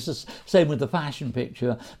circumstances. It's the same with the fashion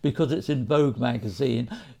picture. Because it's in Vogue magazine,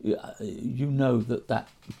 you know that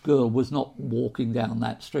girl was not walking down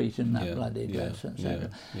that street in that bloody dress.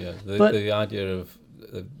 The idea of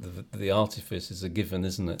the artifice is a given,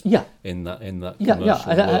 isn't it? Yeah. In that commercial world,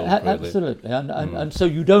 really. Absolutely. And so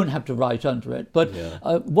you don't have to write under it. But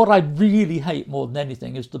what I really hate more than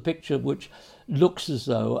anything is the picture which looks as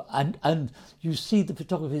though, and you see the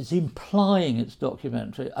photographer is implying it's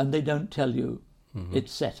documentary, and they don't tell you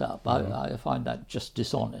it's set up. I find that just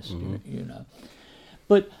dishonest,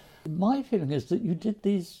 But my feeling is that you did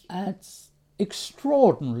these ads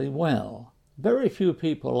extraordinarily well. Very few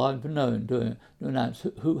people I've known doing ads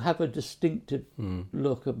who have a distinctive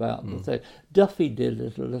look about the thing. Duffy did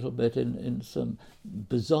it a little bit in some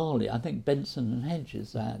bizarrely, I think Benson and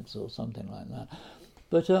Hedges ads or something like that.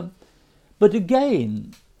 But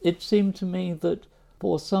again, it seemed to me that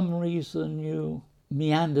for some reason you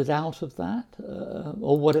meandered out of that,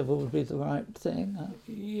 or whatever would be the right thing.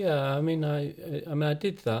 I mean, I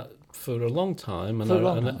did that for a long time,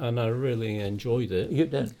 and I really enjoyed it. You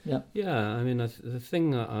did, yeah. Yeah, I mean, the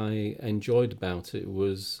thing that I enjoyed about it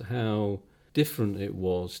was how different it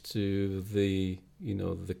was to the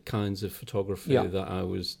kinds of photography that I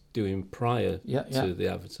was doing prior to the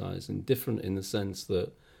advertising. Different in the sense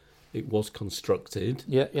that it was constructed.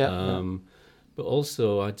 But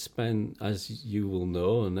also I'd spent, as you will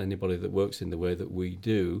know, and anybody that works in the way that we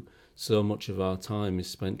do, so much of our time is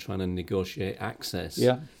spent trying to negotiate access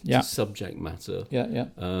to subject matter.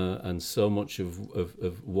 And so much of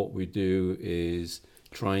what we do is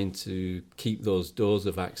trying to keep those doors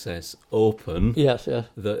of access open.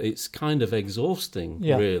 That it's kind of exhausting,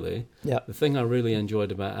 really. The thing I really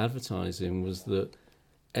enjoyed about advertising was that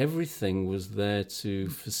everything was there to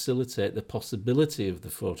facilitate the possibility of the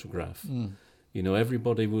photograph.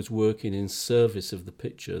 Everybody was working in service of the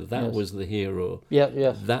picture. That was the hero.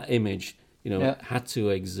 That image, had to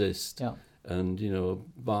exist. And,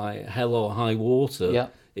 by hell or high water,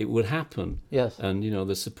 it would happen. And,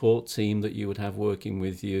 the support team that you would have working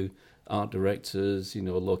with you, art directors,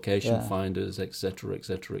 location finders, etc.,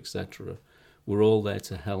 were all there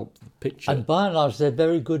to help the picture. And by and large, they're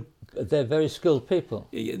very good. They're very skilled people.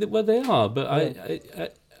 Well, they are, but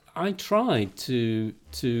I tried to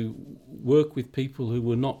work with people who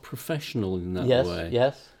were not professional in that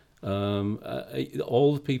way.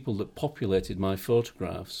 All the people that populated my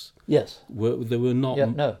photographs were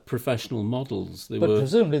not professional models. But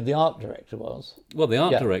presumably the art director was. Well, the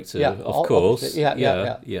art director, of course.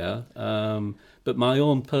 But my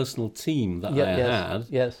own personal team that I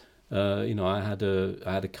had. I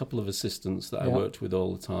had a couple of assistants that I worked with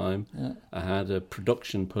all the time. I had a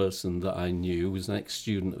production person that I knew, was an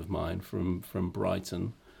ex-student of mine from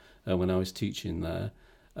Brighton when I was teaching there.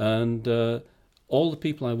 And all the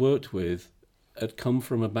people I worked with had come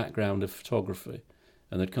from a background of photography.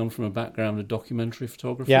 and they'd come from a background of documentary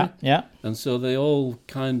photography. Yeah, yeah. And so they all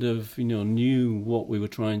kind of, knew what we were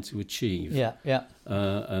trying to achieve. Yeah, yeah.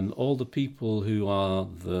 And all the people who are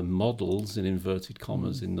the models, in inverted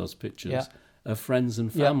commas, in those pictures are friends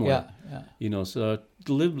and family. Yeah. So I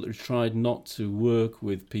deliberately tried not to work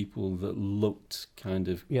with people that looked kind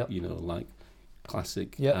of, like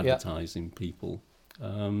classic advertising people.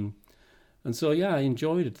 And so, I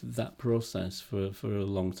enjoyed that process for a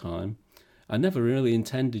long time. I never really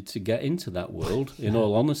intended to get into that world, in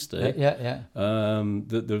all honesty.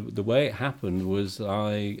 The way it happened was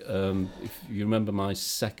if you remember my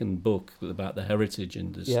second book about the heritage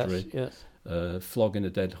industry, Flogging a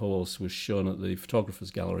Dead Horse, was shown at the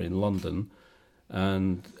Photographers Gallery in London.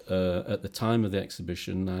 And at the time of the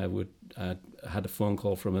exhibition, I had a phone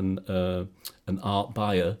call from an art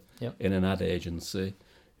buyer in an ad agency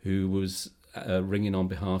who was ringing on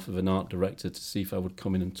behalf of an art director to see if I would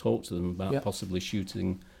come in and talk to them about possibly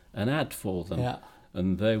shooting an ad for them. Yeah.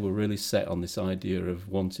 And they were really set on this idea of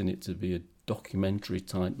wanting it to be a documentary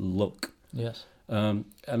type look. Yes. And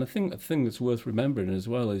I think the thing that's worth remembering as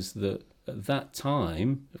well is that at that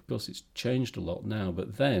time, of course it's changed a lot now,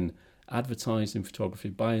 but then advertising photography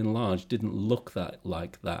by and large didn't look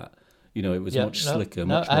like that. It was much slicker,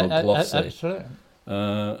 much more glossy. Absolutely.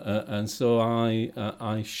 And so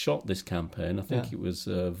I shot this campaign. I think it was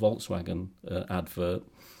a Volkswagen advert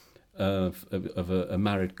of a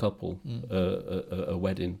married couple, a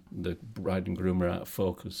wedding. The bride and groom were out of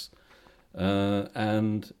focus.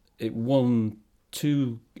 And it won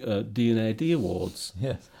 2 D&AD awards.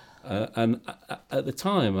 Yes. And at the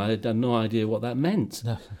time, I had no idea what that meant.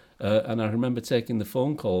 No. And I remember taking the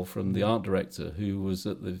phone call from the art director who was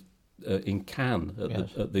at in Cannes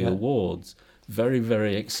at the awards, very,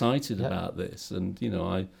 very excited about this. And,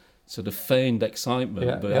 I sort of feigned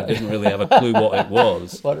excitement, but I didn't really have a clue what it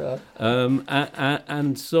was.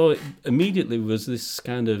 And so it immediately was this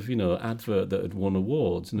kind of, advert that had won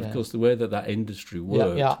awards. And, of course, the way that industry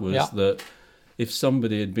worked was that if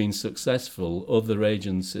somebody had been successful,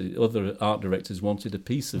 other art directors wanted a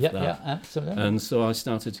piece of that. Yeah, absolutely. And so I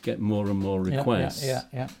started to get more and more requests.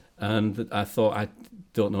 And I thought, I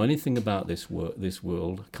don't know anything about this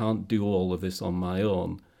world. I can't do all of this on my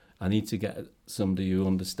own. I need to get somebody who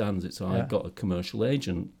understands it. So I got a commercial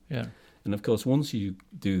agent. Yeah. And of course, once you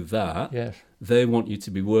do that, they want you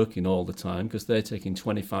to be working all the time because they're taking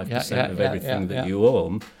 25% of everything that you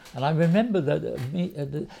own. And I remember that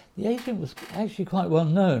the agent was actually quite well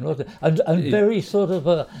known, wasn't it? And very sort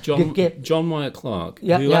of John Wyatt Clark,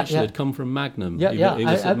 who actually had come from Magnum. He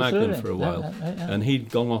was at Magnum for a while, and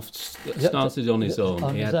he'd gone off, started on his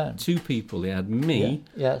own. He had 2 people. He had me,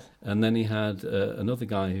 and then he had another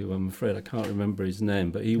guy who I'm afraid I can't remember his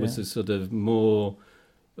name, but he was a sort of more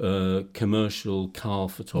commercial car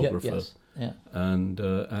photographer.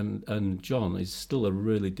 And John is still a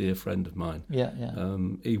really dear friend of mine.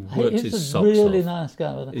 He worked his socks off. He's a really nice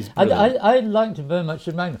guy. I liked him very much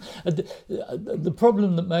at Magnum. The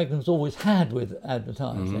problem that Magnum's always had with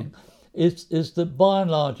advertising is that by and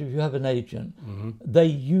large, if you have an agent, they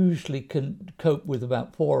usually can cope with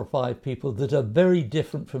about 4 or 5 people that are very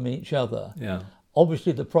different from each other. Yeah.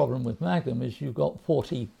 Obviously, the problem with Magnum is you've got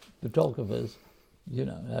 40 photographers.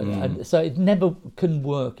 And so it never can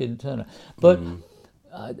work internally. But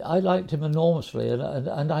I liked him enormously,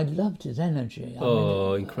 and I loved his energy.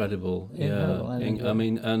 Incredible! Energy. I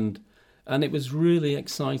mean, and it was really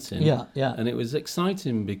exciting. And it was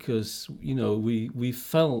exciting because we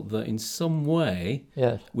felt that in some way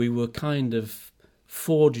we were kind of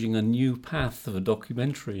forging a new path of a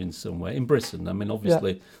documentary in some way in Britain. I mean,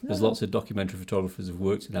 obviously, there's lots of documentary photographers who've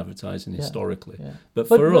worked in advertising historically, but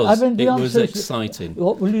for us, it was exciting.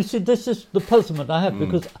 Well, you see, this is the puzzlement I have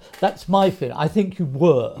because that's my feeling. I think you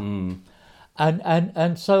were,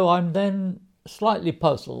 and so I'm then slightly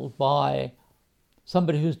puzzled by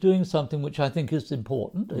somebody who's doing something which I think is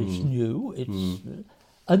important. It's new.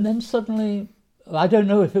 And then suddenly. I don't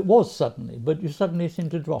know if it was suddenly, but you suddenly seem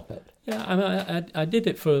to drop it. Yeah, I mean, I did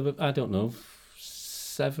it for, I don't know,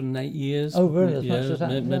 7, 8 years. Oh, really? As much as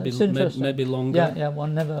that? Maybe longer. Yeah,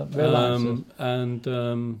 one never realises. And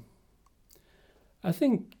I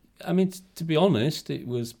think, I mean, to be honest, it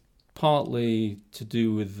was partly to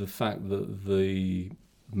do with the fact that the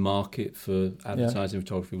market for advertising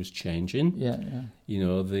photography was changing.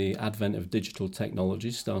 The advent of digital technology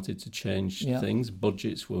started to change things.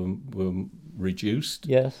 Budgets were reduced.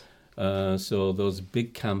 So those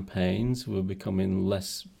big campaigns were becoming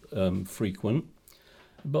less frequent.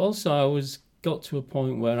 But also I got to a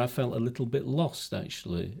point where I felt a little bit lost,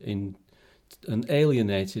 actually, in and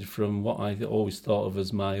alienated from what I always thought of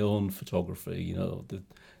as my own photography, you know,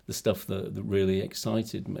 the stuff that really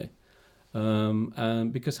excited me.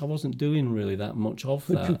 And because I wasn't doing really that much of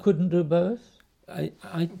that. But you couldn't do both? I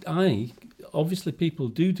obviously people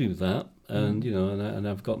do that, and you know, and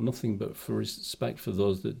I've got nothing but for respect for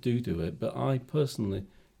those that do it. But I personally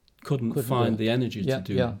couldn't find the energy to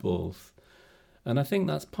do both, and I think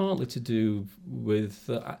that's partly to do with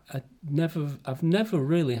I've never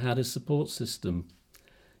really had a support system.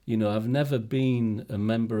 You know, I've never been a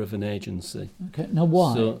member of an agency. Okay, now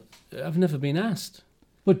why? So I've never been asked.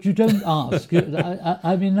 But you don't ask.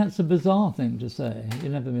 I mean, that's a bizarre thing to say.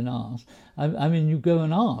 You've never been asked. I mean, you go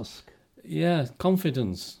and ask. Yeah,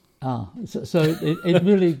 confidence. So it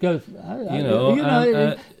really goes.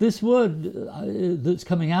 This word that's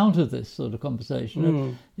coming out of this sort of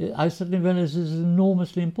conversation, I suddenly realise is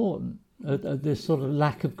enormously important. This sort of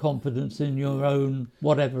lack of confidence in your own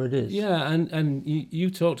whatever it is. Yeah, and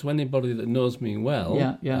you talk to anybody that knows me well,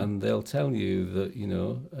 and they'll tell you that, you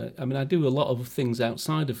know, I mean, I do a lot of things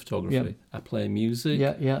outside of photography. Yeah. I play music.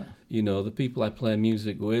 Yeah. You know, the people I play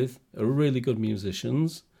music with are really good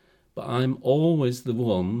musicians, but I'm always the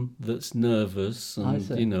one that's nervous, and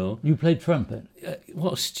you know. You play trumpet.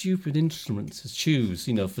 What a stupid instrument to choose,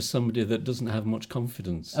 you know, for somebody that doesn't have much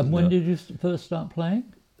confidence. And when did you first start playing?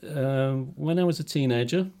 When I was a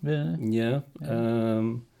teenager. Yeah.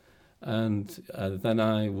 And then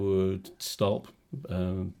I would stop,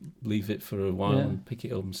 leave it for a while and pick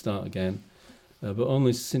it up and start again. But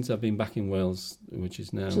only since I've been back in Wales, which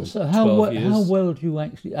is now 12 years. How well do you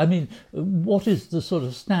actually... I mean, what is the sort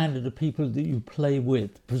of standard of people that you play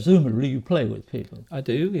with? Presumably you play with people. I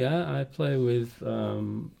do, yeah. I play with...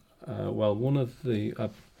 one of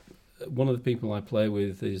the people I play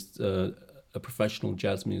with is... a professional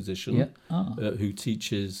jazz musician who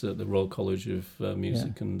teaches at the Royal College of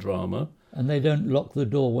Music and Drama. And they don't lock the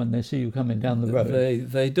door when they see you coming down the road.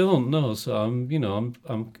 They don't, no. So I'm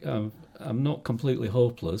not completely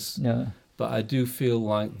hopeless. No. But I do feel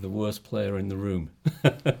like the worst player in the room.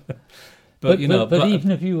 But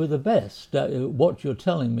even if you were the best, what you're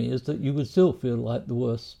telling me is that you would still feel like the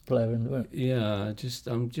worst player in the room. Yeah,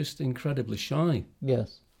 I'm just incredibly shy.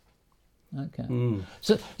 Yes. Okay.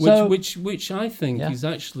 Which I think is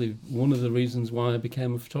actually one of the reasons why I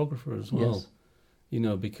became a photographer as well. Yes. You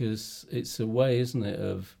know, because it's a way, isn't it,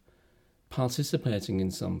 of participating in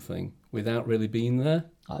something without really being there.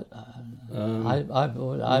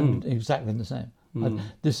 I'm exactly the same.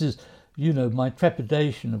 This is, you know, my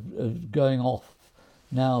trepidation of going off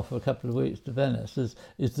now for a couple of weeks to Venice is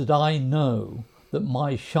that I know that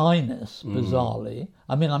my shyness, bizarrely,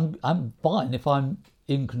 I mean, I'm fine if I'm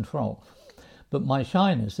in control. But my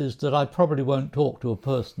shyness is that I probably won't talk to a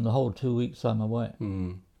person the whole 2 weeks I'm away.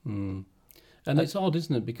 And it's odd,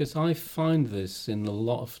 isn't it? Because I find this in a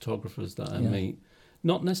lot of photographers that I meet.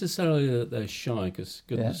 Not necessarily that they're shy, because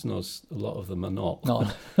goodness knows a lot of them are not.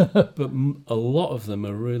 But a lot of them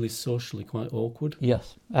are really socially quite awkward.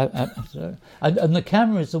 Yes, absolutely. And the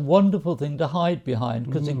camera is a wonderful thing to hide behind,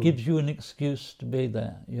 because it gives you an excuse to be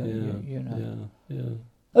there. You know.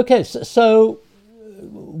 Yeah. Okay, so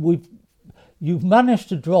you've managed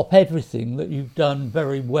to drop everything that you've done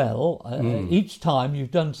very well. Each time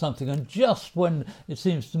you've done something, and just when it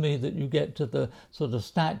seems to me that you get to the sort of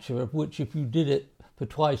stature of which if you did it for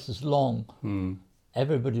twice as long,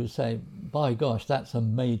 everybody would say, by gosh, that's a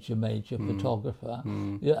major photographer.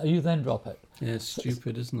 You then drop it. Yeah, it's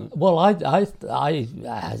stupid, isn't it? Well,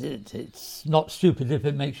 it's not stupid if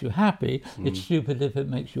it makes you happy. It's stupid if it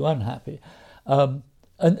makes you unhappy. And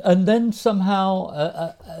then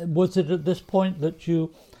somehow, was it at this point that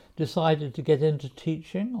you decided to get into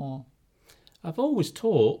teaching, or? I've always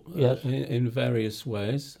taught in various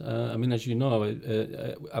ways. I mean, as you know,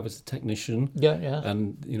 I was a technician.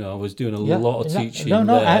 And, you know, I was doing a lot of teaching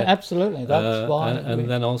there. Absolutely. That's why. And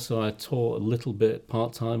then also I taught a little bit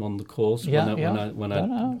part-time on the course when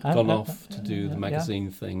I'd gone off to do the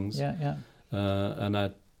magazine things. And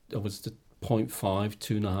I was 0.5,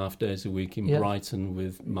 2.5 days a week in Brighton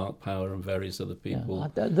with Mark Power and various other people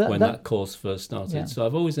when that course first started. So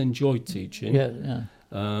I've always enjoyed teaching.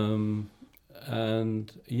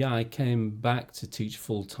 And I came back to teach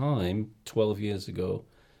full-time 12 years ago,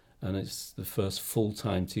 and it's the first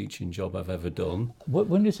full-time teaching job I've ever done.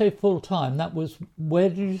 When you say full-time, that was, where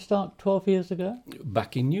did you start 12 years ago?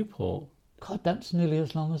 Back in Newport. God, that's nearly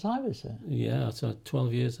as long as I was there. Yeah, so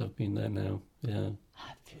 12 years I've been there now, Have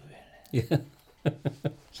you really? Yeah.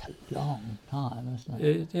 It's a long time, isn't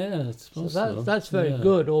it? I suppose so. That's very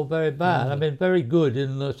good or very bad. I mean, very good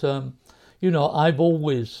in that, you know, I've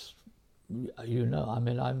always you know, I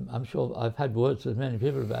mean, I'm sure I've had words with many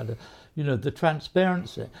people about it. You know, the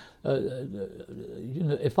transparency. You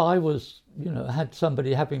know, if I was, you know, had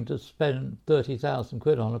somebody having to spend 30,000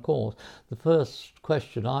 quid on a course, the first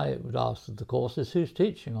question I would ask of the course is who's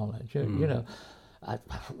teaching on it. You know,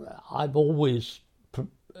 I've always,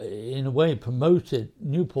 in a way, promoted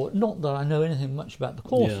Newport. Not that I know anything much about the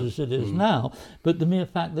course as it is now, but the mere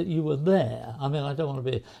fact that you were there. I mean, I don't want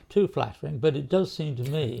to be too flattering, but it does seem to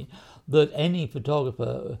me that any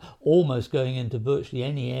photographer almost going into virtually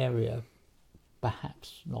any area,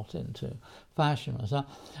 perhaps not into fashion or so,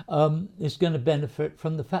 is going to benefit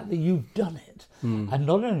from the fact that you've done it. And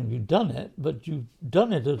not only have you done it, but you've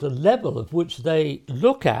done it at a level of which they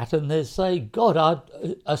look at and they say, God,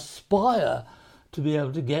 I'd aspire to be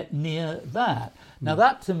able to get near that. Now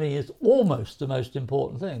that to me is almost the most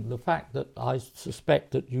important thing. The fact that I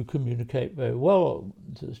suspect that you communicate very well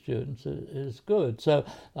to the students is good. So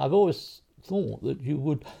I've always thought that you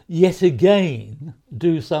would yet again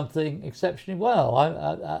do something exceptionally well.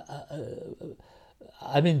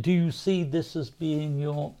 I mean, do you see this as being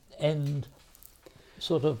your end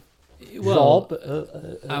sort of job?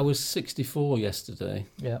 I was 64 yesterday.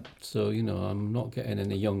 Yeah. So, you know, I'm not getting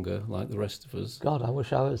any younger like the rest of us. God, I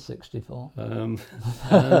wish I was 64.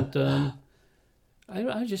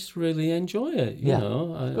 I just really enjoy it, you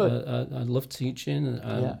know. I love teaching.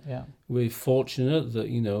 And we're fortunate that,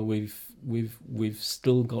 you know, we've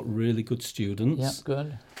still got really good students. Yeah,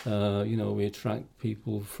 good. You know, we attract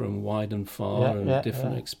people from wide and far and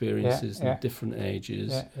different experiences and different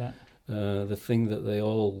ages. The thing that they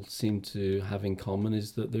all seem to have in common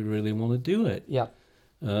is that they really want to do it. Yeah.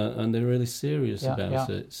 And they're really serious about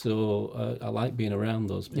it. So I like being around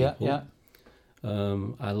those people.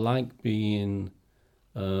 I like being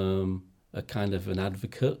a kind of an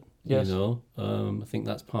advocate. You know, I think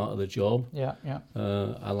that's part of the job.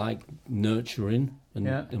 I like nurturing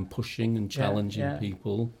and pushing and challenging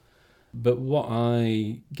people. But what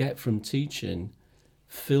I get from teaching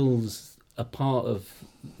fills a part of,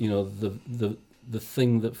 you know, the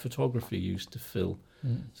thing that photography used to fill.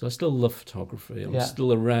 So I still love photography. I'm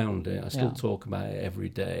still around it. I still talk about it every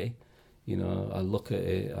day. You know, I look at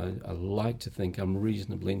it. I like to think I'm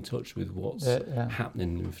reasonably in touch with what's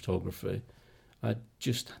happening in photography. I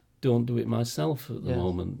just don't do it myself at the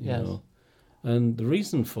moment, you know. And the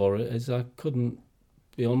reason for it is I couldn't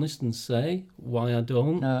be honest and say why I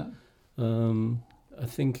don't. No. I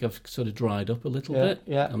think I've sort of dried up a little bit.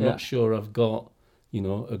 I'm not sure I've got, you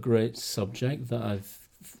know, a great subject that I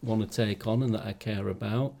want to take on and that I care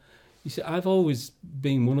about. You see, I've always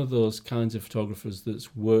been one of those kinds of photographers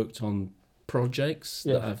that's worked on projects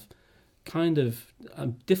that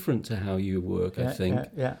I'm different to how you work, I think.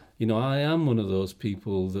 You know, I am one of those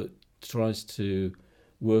people that tries to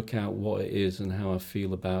work out what it is and how I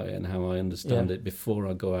feel about it and how I understand it before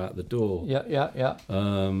I go out the door.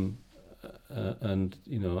 And,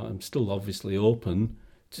 you know, I'm still obviously open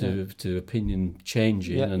to opinion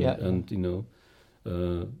changing and you know,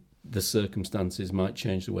 the circumstances might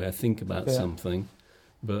change the way I think about something.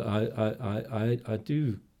 But I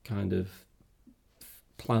do kind of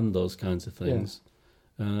plan those kinds of things.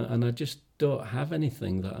 And I just don't have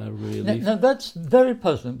anything that I really... Now that's very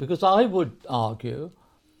puzzling, because I would argue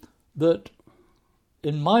that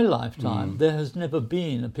in my lifetime, there has never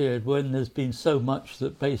been a period when there's been so much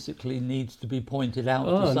that basically needs to be pointed out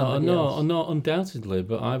to somebody else. No, undoubtedly,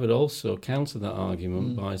 but I would also counter that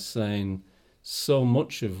argument by saying so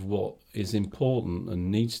much of what is important and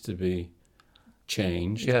needs to be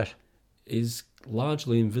changed is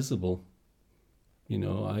largely invisible. You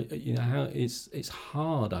know, it's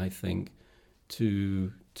hard, I think,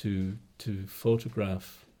 to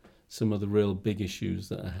photograph some of the real big issues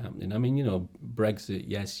that are happening. I mean, you know, Brexit,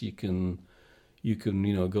 yes, you can, you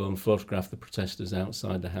know, go and photograph the protesters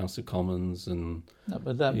outside the House of Commons and... No,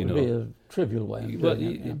 but that would be a trivial way of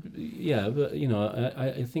doing it. But, you know,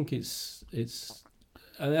 I think it's...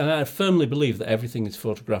 And I firmly believe that everything is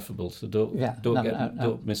photographable, so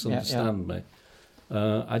don't misunderstand me.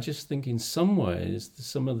 I just think in some ways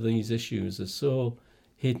some of these issues are so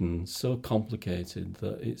hidden, so complicated,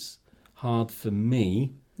 that it's hard for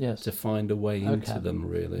me to find a way into them,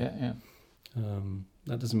 really.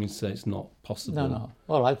 That doesn't mean to say it's not possible. No.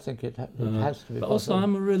 Well, I think it has to be possible. But also,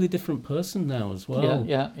 I'm a really different person now as well.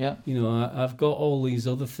 You know, I've got all these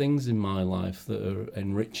other things in my life that are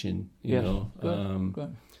enriching, you know.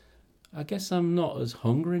 Good. I guess I'm not as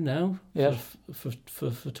hungry now for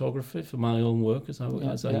photography, for my own work as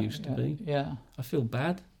I used to be. I feel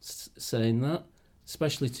bad saying that,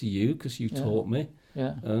 especially to you, because you taught me.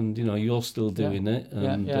 And, you know, you're still doing it.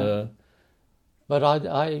 And, but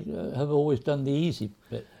I have always done the easy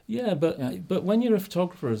bit. Yeah, but when you're a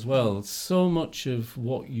photographer as well, so much of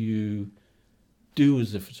what you do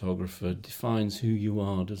as a photographer defines who you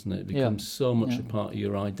are, doesn't it? It becomes so much a part of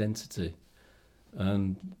your identity.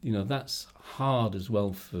 And, that's hard as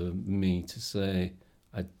well for me to say,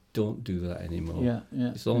 I don't do that anymore.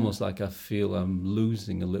 It's almost like I feel I'm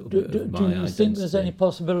losing a little bit of my identity. Do you think there's any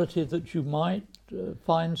possibility that you might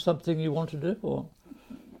find something you want to do? Or?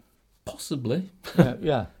 Possibly. But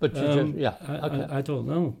you I don't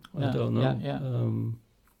know. I don't know.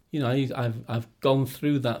 I've gone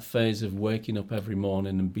through that phase of waking up every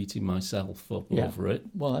morning and beating myself up over it.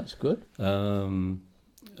 Well, that's good. And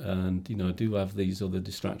I do have these other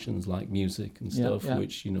distractions like music and stuff,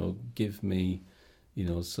 which give me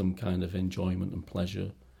some kind of enjoyment and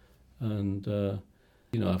pleasure. And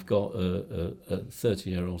I've got a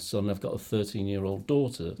 30-year-old son. I've got a 13-year-old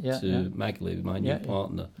daughter Magley, my new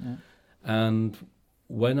partner. And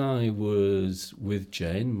when I was with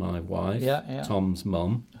Jane, my wife, Tom's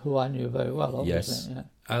mum, who I knew very well, obviously. Yes,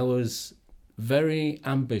 I was very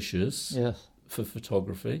ambitious for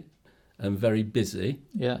photography and very busy.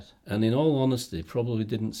 Yes. And in all honesty, probably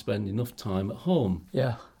didn't spend enough time at home.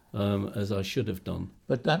 As I should have done.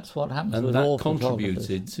 But that's what happens and with all photographers.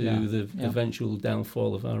 And that contributed to the eventual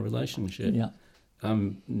downfall of our relationship.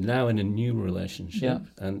 I'm now in a new relationship,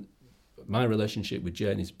 and my relationship with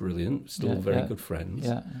Jane is brilliant, still very good friends.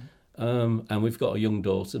 And we've got a young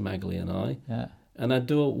daughter, Magley and I, and I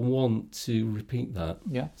don't want to repeat that.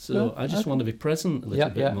 So I just want to be present a little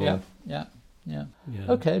bit more.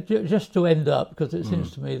 Okay, just to end up, because it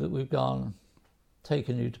seems to me that we've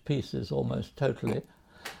taken you to pieces almost totally.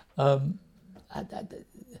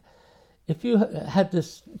 If you had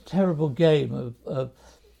this terrible game of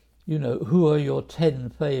who are your 10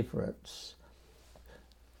 favourites,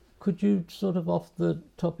 could you sort of off the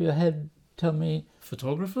top of your head tell me?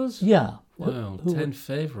 Photographers? Yeah. Wow, 10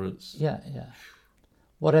 favourites. Yeah.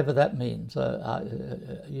 Whatever that means.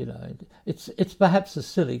 It's perhaps a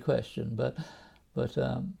silly question, but well,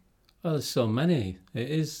 there's so many.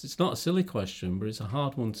 It's not a silly question, but it's a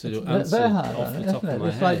hard one to answer very hard, off the top of my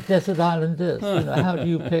It's head. like Desert Island Disc. How do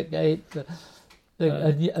you pick 8?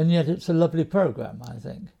 And yet it's a lovely programme, I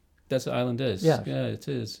think. Desert Island Disc? Yeah, it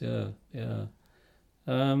is, yeah.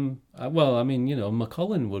 Well, I mean,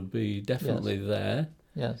 McCollin would be definitely there.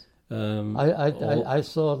 Yes. I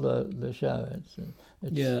saw the show.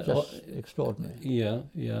 It's just extraordinary. Yeah.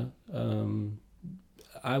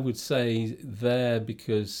 I would say there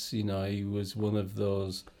because, he was one of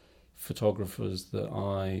those photographers that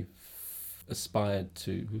I aspired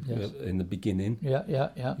to in the beginning.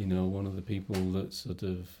 Yeah. One of the people that sort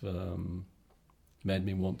of made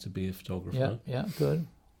me want to be a photographer. Yeah, good.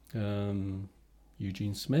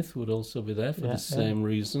 Eugene Smith would also be there for the same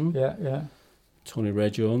reason. Yeah. Tony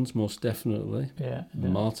Ray Jones, most definitely. Yeah.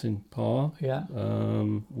 Martin Parr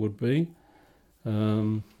would be.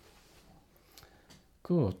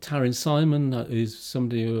 Taryn Simon is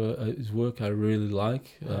somebody whose work I really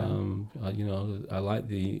like. I like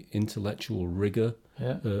the intellectual rigour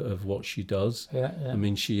of what she does. I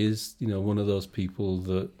mean, she is, one of those people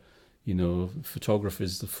that, photography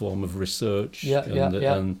is the form of research.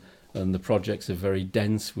 And the projects are very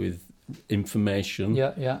dense with information.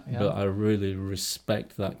 But I really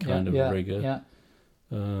respect that kind of rigour.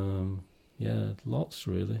 Lots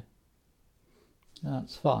really.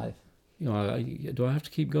 That's 5. Do I have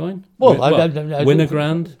to keep going? Well,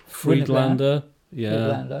 Winogrand, Friedlander,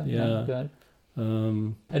 good.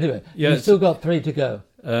 Anyway, you've still got 3 to go.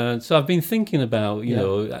 So I've been thinking about,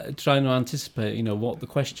 trying to anticipate, what the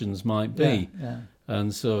questions might be.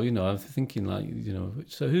 And so, I'm thinking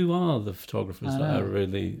so who are the photographers that I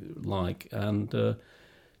really like? And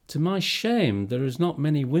to my shame, there is not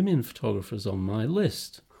many women photographers on my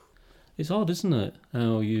list. It's odd, isn't it,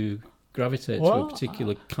 how you gravitate to a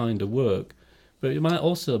particular kind of work, but it might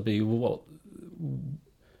also be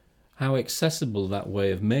how accessible that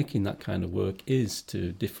way of making that kind of work is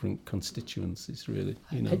to different constituencies, really.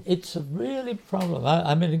 It's a really problem.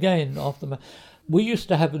 I mean, again, we used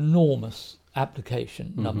to have enormous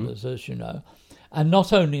application numbers, as you know, and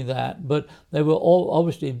not only that, but they were all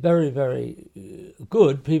obviously very, very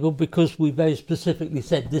good people because we very specifically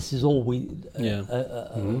said this is all we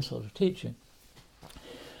sort of teaching.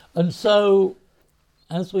 And so,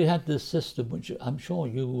 as we had this system, which I'm sure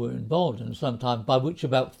you were involved in sometime, by which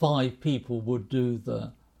about 5 people would do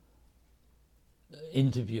the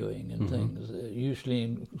interviewing and things, usually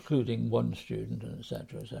including one student, and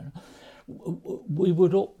etc., we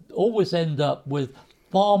would always end up with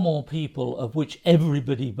far more people of which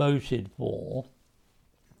everybody voted for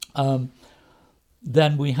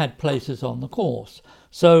than we had places on the course.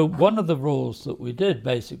 So one of the rules that we did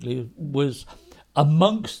basically was,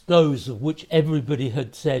 amongst those of which everybody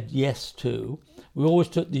had said yes to, we always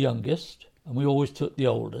took the youngest and we always took the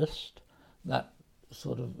oldest. That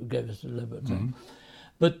sort of gave us a liberty. Mm-hmm.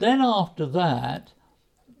 But then after that,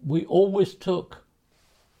 we always took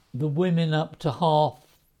the women up to half,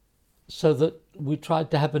 so that we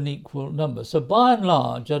tried to have an equal number. So by and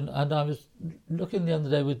large, and I was looking the other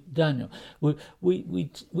day with Daniel,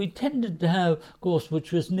 we tended to have a course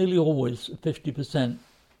which was nearly always 50%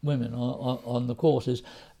 women on the courses,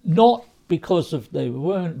 not because of they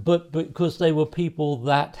weren't, but because they were people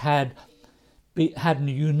that had a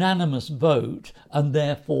unanimous vote, and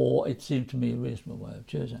therefore it seemed to me a reasonable way of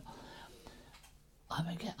choosing.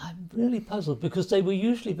 I'm really puzzled, because they were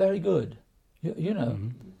usually very good, you know,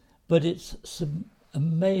 but it's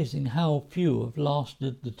amazing how few have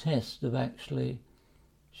lasted the test of actually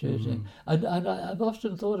choosing. And I've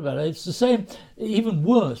often thought about it. It's the same, even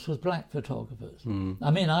worse with black photographers. I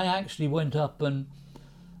mean, I actually went up and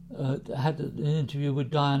had an interview with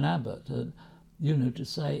Diane Abbott, you know, to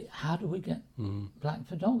say, how do we get black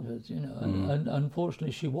photographers, you know? And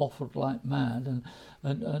unfortunately she waffled like mad,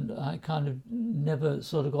 and I kind of never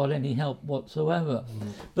sort of got any help whatsoever.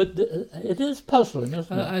 But it is puzzling,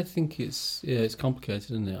 isn't it? I think it's complicated,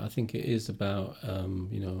 isn't it? I think it is about,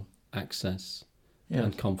 you know, access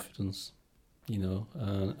and confidence, you know,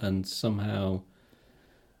 and somehow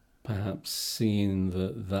perhaps seeing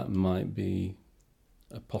that might be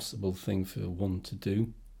a possible thing for one to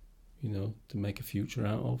do, you know, to make a future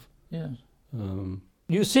out of. Yes.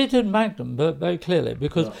 You see it in Magnum very clearly,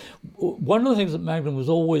 because one of the things that Magnum was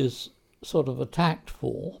always sort of attacked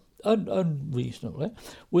for, and reasonably,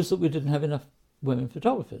 was that we didn't have enough women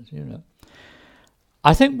photographers, you know.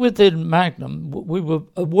 I think within Magnum we were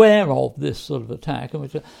aware of this sort of attack,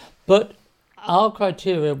 but our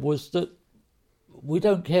criteria was that we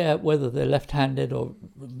don't care whether they're left-handed or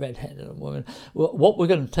red-handed or women. What we're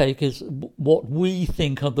going to take is what we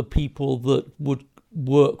think are the people that would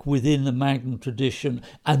work within the Magnum tradition,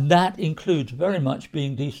 and that includes very much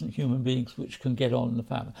being decent human beings which can get on in the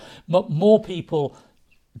family. More people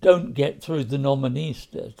don't get through the nominee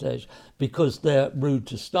stage because they're rude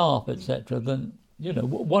to staff, etc., than, you know,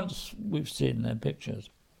 once we've seen their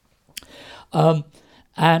pictures.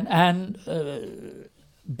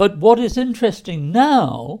 But what is interesting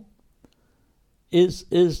now is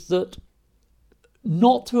that,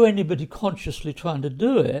 not through anybody consciously trying to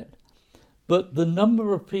do it, but the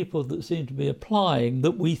number of people that seem to be applying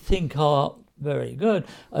that we think are very good,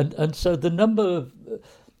 and so the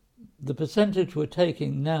percentage we're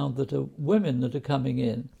taking now that are women that are coming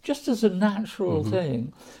in, just as a natural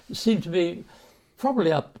thing, seem to be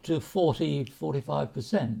probably up to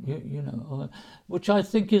 40-45%, you know, which I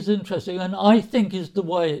think is interesting, and I think is the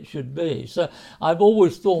way it should be. So I've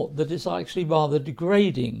always thought that it's actually rather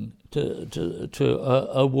degrading to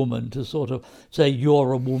a woman to sort of say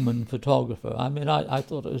you're a woman photographer. I mean, I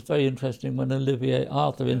thought it was very interesting when Olivier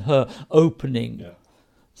Arthur, in her opening,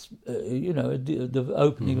 you know, the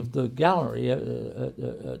opening of the gallery at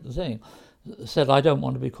the thing, said, I don't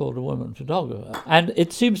want to be called a woman photographer. And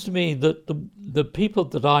it seems to me that the people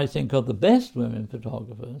that I think are the best women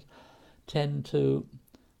photographers tend to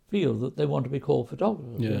feel that they want to be called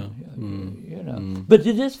photographers. You know. But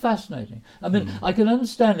it is fascinating. I mean, I can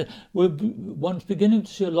understand it. One's beginning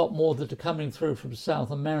to see a lot more that are coming through from South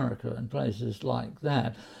America and places like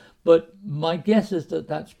that. But my guess is that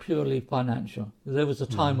that's purely financial. There was a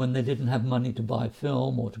time when they didn't have money to buy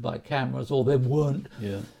film or to buy cameras, or there weren't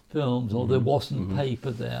films, or there wasn't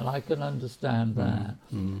paper there. I can understand that.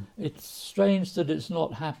 It's strange that it's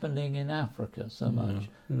not happening in Africa so much.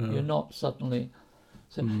 You're not suddenly...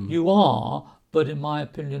 So you are, but in my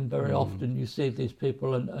opinion, very often you see these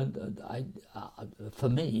people, and for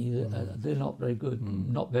me, they're not very good,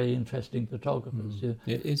 not very interesting photographers.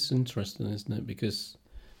 It is interesting, isn't it? Because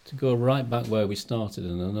to go right back where we started,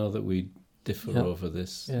 and I know that we differ over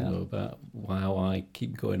this, you know, about how I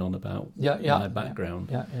keep going on about my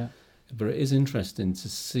background. But it is interesting to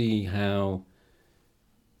see how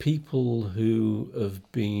people who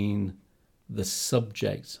have been the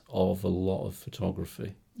subject of a lot of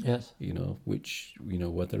photography, you know, which, you know,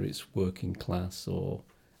 whether it's working class or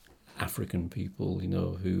African people, you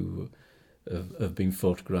know, who have been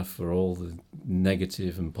photographed for all the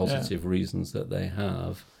negative and positive reasons that they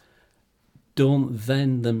have, don't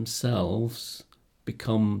then themselves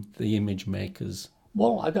become the image makers.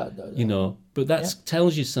 Well, I don't know. You know, but that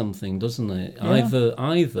tells you something, doesn't it? Yeah.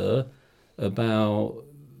 Either about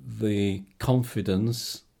the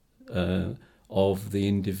confidence of the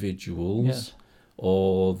individuals,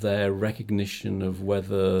 or their recognition of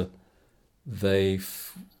whether they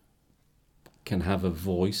can have a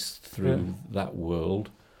voice through that world,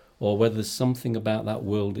 or whether there's something about that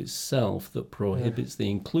world itself that prohibits the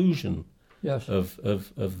inclusion of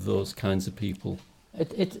those kinds of people.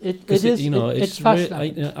 It's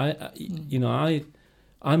fascinating.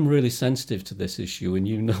 I'm really sensitive to this issue, and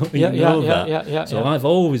you know that. So I've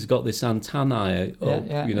always got this antennae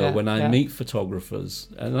up, when I meet photographers,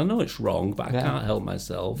 and I know it's wrong, but I can't help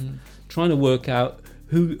myself trying to work out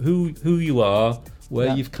who you are,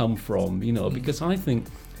 where you've come from, because I think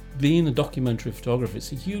being a documentary photographer,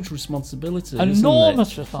 it's a huge responsibility,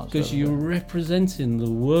 enormous responsibility, because you're representing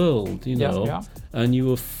the world, and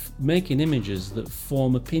you are making images that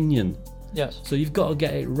form opinion. Yes. So you've got to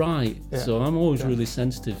get it right. Yeah. So I'm always really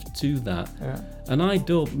sensitive to that. Yeah. And I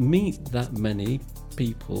don't meet that many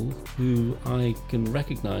people who I can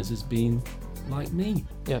recognise as being like me.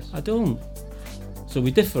 Yes. I don't. So we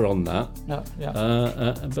differ on that.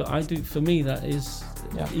 Yeah. But I do. For me, that is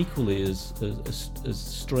equally as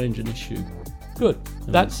strange an issue. Good.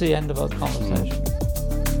 That's the end of our conversation.